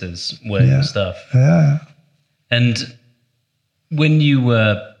influencers wearing stuff. Yeah. And when you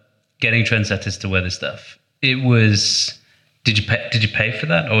were getting trendsetters to wear this stuff, it was, did you pay for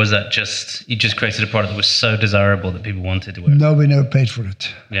that? Or was that you just created a product that was so desirable that people wanted to wear it? No, we never paid for it.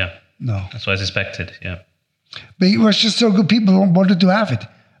 Yeah. No. That's what I suspected, yeah. But it was just so good, people wanted to have it.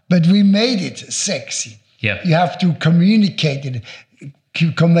 But we made it sexy. Yeah. You have to communicate it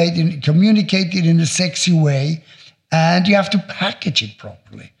in a sexy way, and you have to package it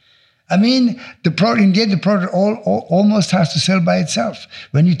properly. I mean, the product almost has to sell by itself.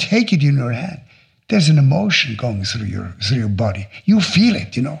 When you take it in your hand, there's an emotion going through your body. You feel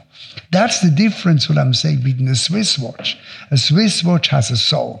it, That's the difference, what I'm saying, between a Swiss watch. A Swiss watch has a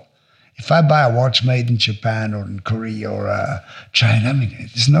soul. If I buy a watch made in Japan or in Korea or China, I mean,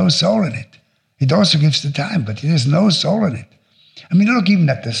 there's no soul in it. It also gives the time, but there's no soul in it. I mean, look even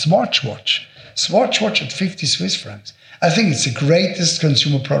at the Swatch watch. Swatch watch at 50 Swiss francs. I think it's the greatest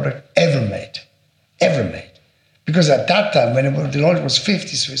consumer product ever made. Because at that time, when the launch was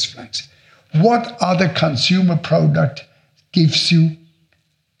 50 Swiss francs, what other consumer product gives you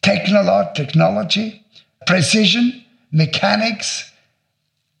technology, precision, mechanics,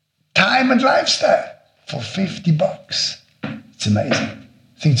 time and lifestyle for $50? It's amazing.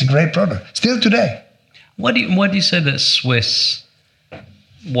 I think it's a great product. Still today. Why do you say that Swiss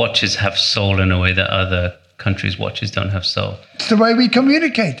watches have soul in a way that other countries' watches don't have soul? It's the way we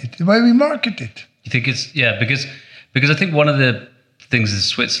communicate it, the way we market it. You think it's because I think one of the things that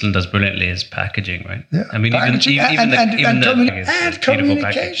Switzerland does brilliantly is packaging, right? Yeah. I mean, packaging even communication.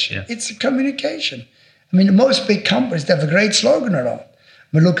 Package, yeah. It's a communication. I mean, most big companies, they have a great slogan around. I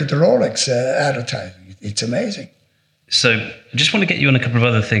mean, look at the Rolex advertising. It's amazing. So I just want to get you on a couple of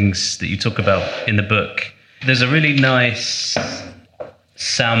other things that you talk about in the book. There's a really nice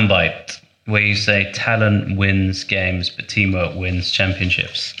soundbite where you say talent wins games, but teamwork wins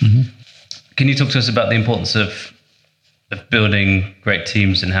championships. Mm-hmm. Can you talk to us about the importance of building great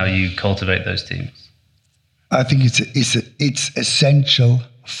teams and how you cultivate those teams? I think it's essential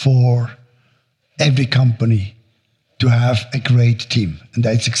for every company to have a great team. And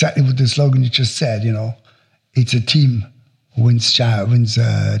that's exactly what the slogan you just said, It's a team who wins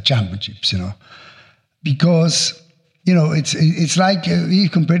championships, Because, it's like you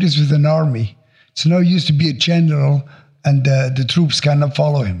compare this with an army. It's no use to be a general and the troops cannot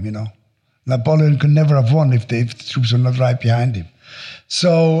follow him, Napoleon could never have won if the troops were not right behind him.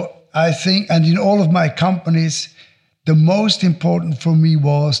 So I think, and in all of my companies, the most important for me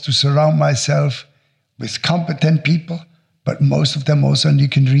was to surround myself with competent people, but most of them also, and you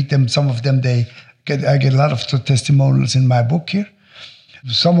can read them, some of them, I get a lot of testimonials in my book here.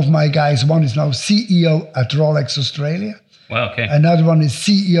 Some of my guys, one is now CEO at Rolex Australia. Wow, okay. Another one is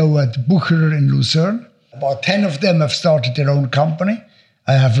CEO at Bucherer in Lucerne. About 10 of them have started their own company.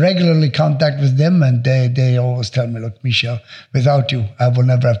 I have regularly contact with them, and they always tell me, look, Michel, without you, I will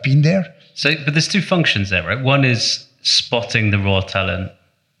never have been there. So, but there's two functions there, right? One is spotting the raw talent.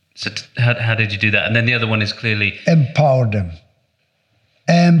 So how did you do that? And then the other one is clearly... Empower them.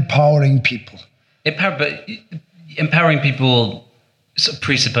 Empowering people. But empowering people sort of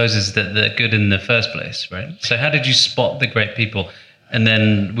presupposes that they're good in the first place, right? So how did you spot the great people? And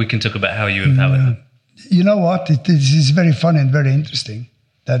then we can talk about how you empower them. You know what? This is very fun and very interesting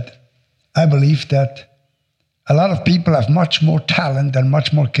that I believe that a lot of people have much more talent and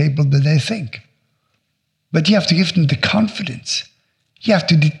much more capable than they think. But you have to give them the confidence. You have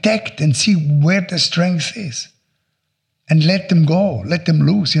to detect and see where the strength is and let them go, let them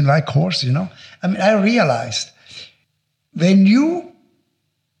loose, like horses, I mean, I realized when you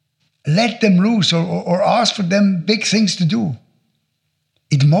let them loose or ask for them big things to do,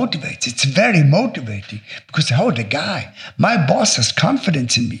 it motivates. It's very motivating because, the guy, my boss has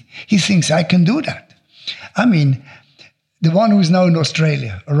confidence in me. He thinks I can do that. I mean, the one who is now in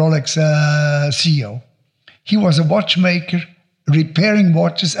Australia, a Rolex CEO, he was a watchmaker repairing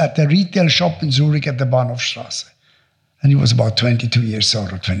watches at the retail shop in Zurich at the Bahnhofstrasse. And he was about 22 years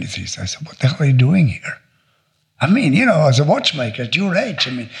old or 23. So I said, what the hell are you doing here? I mean, as a watchmaker at your age,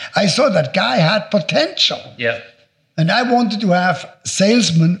 I saw that guy had potential. Yeah. And I wanted to have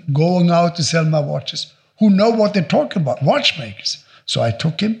salesmen going out to sell my watches who know what they're talking about, watchmakers. So I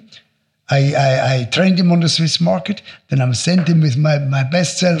took him. I trained him on the Swiss market. Then I sent him with my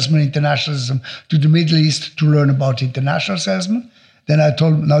best salesman internationalism to the Middle East to learn about international salesmen. Then I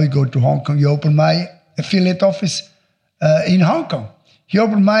told him, now you go to Hong Kong. You open my affiliate office in Hong Kong. He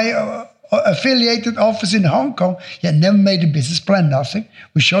opened my affiliated office in Hong Kong. He had never made a business plan, nothing.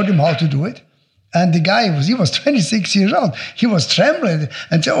 We showed him how to do it. And the guy he was 26 years old. He was trembling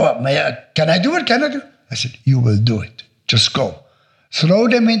and said, can I do it? Can I do it? I said, you will do it. Just go. Throw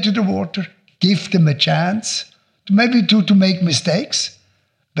them into the water. Give them a chance to maybe to make mistakes.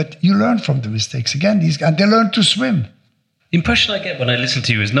 But you learn from the mistakes. Again, these guys, they learn to swim. The impression I get when I listen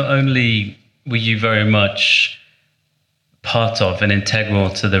to you is not only were you very much part of and integral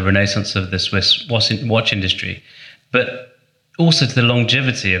to the renaissance of the Swiss watch industry, but also to the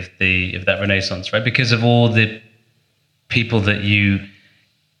longevity of that renaissance, right? Because of all the people that you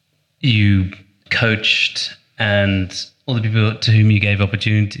coached and all the people to whom you gave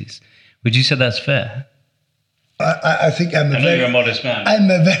opportunities. Would you say that's fair? I think I know you're a modest man. I'm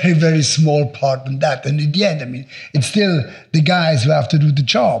a very, very small part in that. And in the end, it's still the guys who have to do the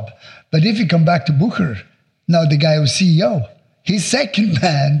job. But if you come back to Bucher, now the guy who's CEO, his second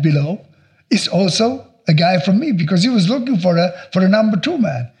man below is also a guy from me, because he was looking for a number two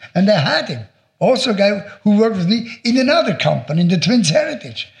man. And I had him. Also a guy who worked with me in another company, in the Twins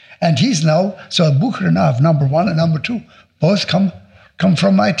Heritage. And he's now, so Bucher and I have number one and number two. Both come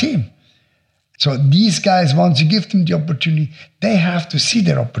from my team. So these guys, once you give them the opportunity, they have to see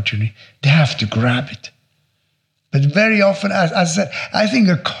their opportunity. They have to grab it. But very often, as I said, I think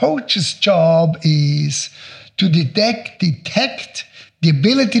a coach's job is to detect the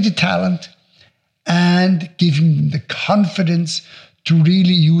ability, the talent, and giving them the confidence to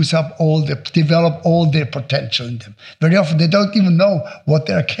really develop all their potential in them. Very often, they don't even know what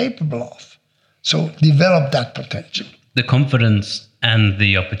they're capable of. So develop that potential. The confidence and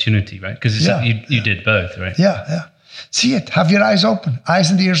the opportunity, right? Because you did both, right? Yeah. See it. Have your eyes open,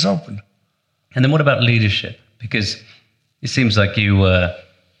 eyes and ears open. And then what about leadership? Because it seems like you were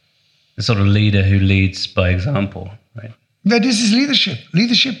the sort of leader who leads by example, right? Yeah, this is leadership.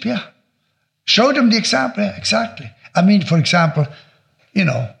 Leadership, yeah. Show them the example, yeah, exactly. For example,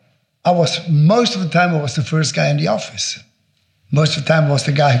 most of the time I was the first guy in the office. Most of the time I was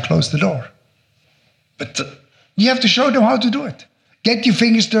the guy who closed the door. But you have to show them how to do it. Get your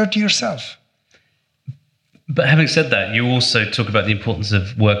fingers dirty yourself. But having said that, you also talk about the importance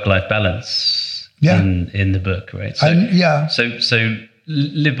of work-life balance in the book, right? So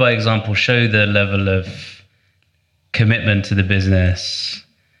live by example, show the level of commitment to the business,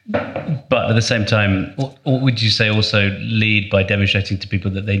 but at the same time, or would you say also lead by demonstrating to people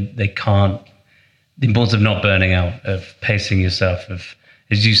that they can't, the importance of not burning out, of pacing yourself, of,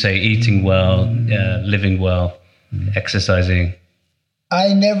 as you say, eating well, living well, exercising.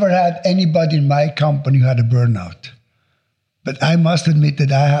 I never had anybody in my company who had a burnout. But I must admit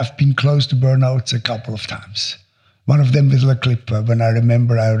that I have been close to burnouts a couple of times. One of them with La Clippa, when I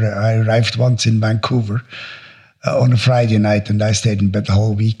remember I arrived once in Vancouver on a Friday night, and I stayed in bed the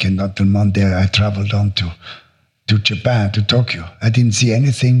whole weekend until Monday. I traveled on to Japan, to Tokyo. I didn't see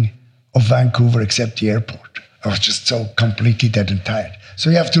anything of Vancouver except the airport. I was just so completely dead and tired. So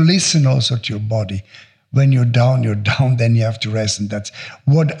you have to listen also to your body. When you're down, then you have to rest. And that's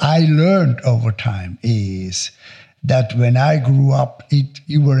what I learned over time, is that when I grew up,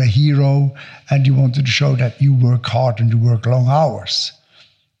 you were a hero and you wanted to show that you work hard and you work long hours.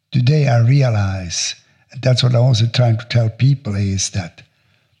 Today I realize, and that's what I'm also trying to tell people, is that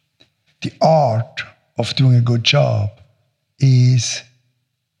the art of doing a good job is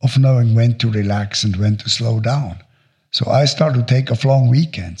of knowing when to relax and when to slow down. So I started to take off long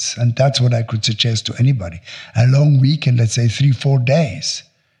weekends, and that's what I could suggest to anybody. A long weekend, let's say 3-4 days,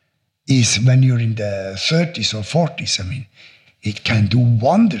 is when you're in the 30s or 40s. It can do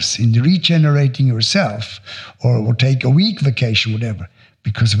wonders in regenerating yourself, or take a week vacation, whatever.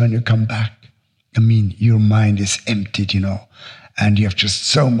 Because when you come back, your mind is emptied, and you have just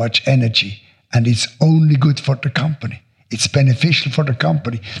so much energy, and it's only good for the company. It's beneficial for the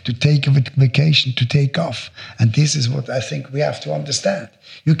company to take a vacation, to take off. And this is what I think we have to understand.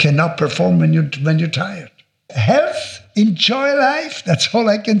 You cannot perform when you're tired. Health, enjoy life. That's all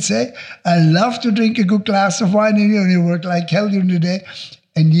I can say. I love to drink a good glass of wine. You work like hell during the day.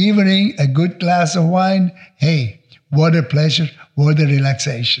 In the evening, a good glass of wine. Hey, what a pleasure. What a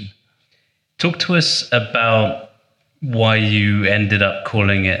relaxation. Talk to us about why you ended up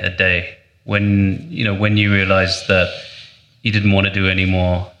calling it a day. when you realized that you didn't want to do any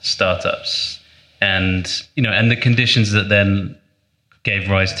more startups, and the conditions that then gave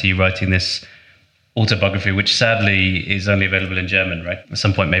rise to you writing this autobiography, which sadly is only available in German, right? At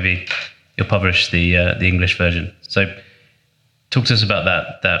some point, maybe you'll publish the English version. So talk to us about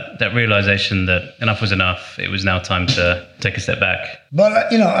that realization that enough was enough. It was now time to take a step back. Well,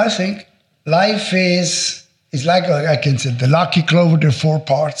 I think life is like, I can say, the lucky clover. There are 4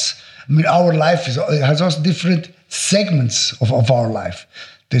 parts. I mean, our life has also different segments of our life.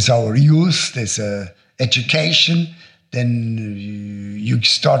 There's our youth, there's education, then you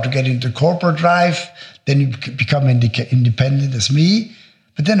start to get into corporate life, then you become independent as me.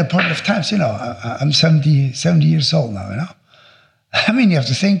 But then a point of time, I'm 70 years old now, I mean, you have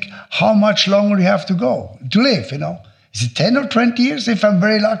to think how much longer you have to go to live, Is it 10 or 20 years if I'm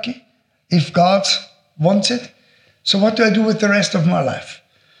very lucky, if God wants it? So what do I do with the rest of my life?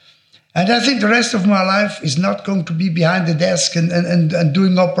 And I think the rest of my life is not going to be behind the desk and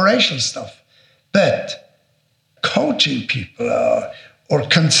doing operational stuff, but coaching people or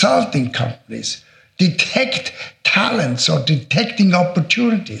consulting companies, detect talents or detecting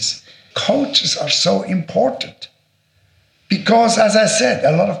opportunities. Coaches are so important because, as I said,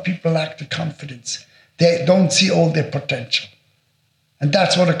 a lot of people lack the confidence. They don't see all their potential. And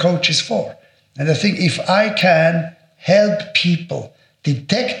that's what a coach is for. And I think if I can help people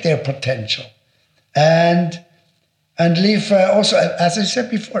detect their potential and live also, as I said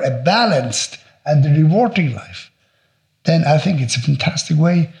before, a balanced and rewarding life, then I think it's a fantastic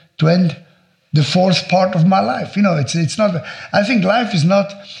way to end the 4th part of my life. It's not, I think life is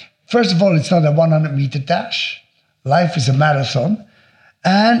not, first of all, it's not a 100-meter dash. Life is a marathon.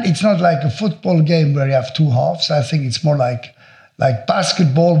 And it's not like a football game where you have 2 halves. I think it's more like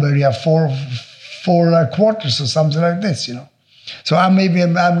basketball where you have four quarters or something like this, So I'm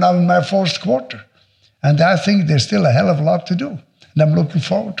now in my 4th quarter. And I think there's still a hell of a lot to do. And I'm looking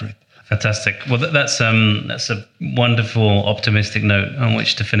forward to it. Fantastic. Well, that's a wonderful, optimistic note on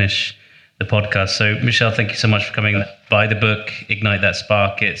which to finish the podcast. So, Michel, thank you so much for coming. Buy the book, Ignite That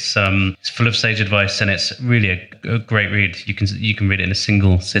Spark. It's full of sage advice, and it's really a great read. You can read it in a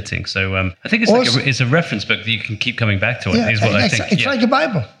single sitting. So, I think it's also, it's a reference book that you can keep coming back to. Yeah, is what I think. It's like a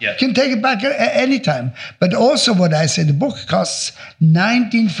Bible. Yeah. You can take it back at any time. But also, what I say, the book costs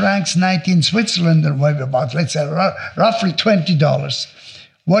 19 francs, 19 Switzerland, or about, let's say, roughly $20.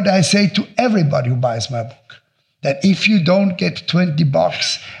 What I say to everybody who buys my book, that if you don't get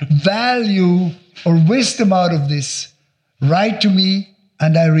 $20 value or wisdom out of this, write to me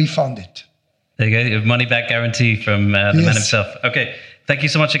and I refund it. There you go. You have money back guarantee from the man himself. Okay. Thank you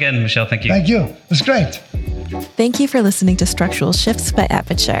so much again, Michel. Thank you. Thank you. It was great. Thank you for listening to Structural Shifts by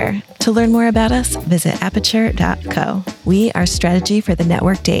Aperture. To learn more about us, visit aperture.co. We are strategy for the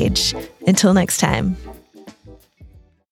networked age. Until next time.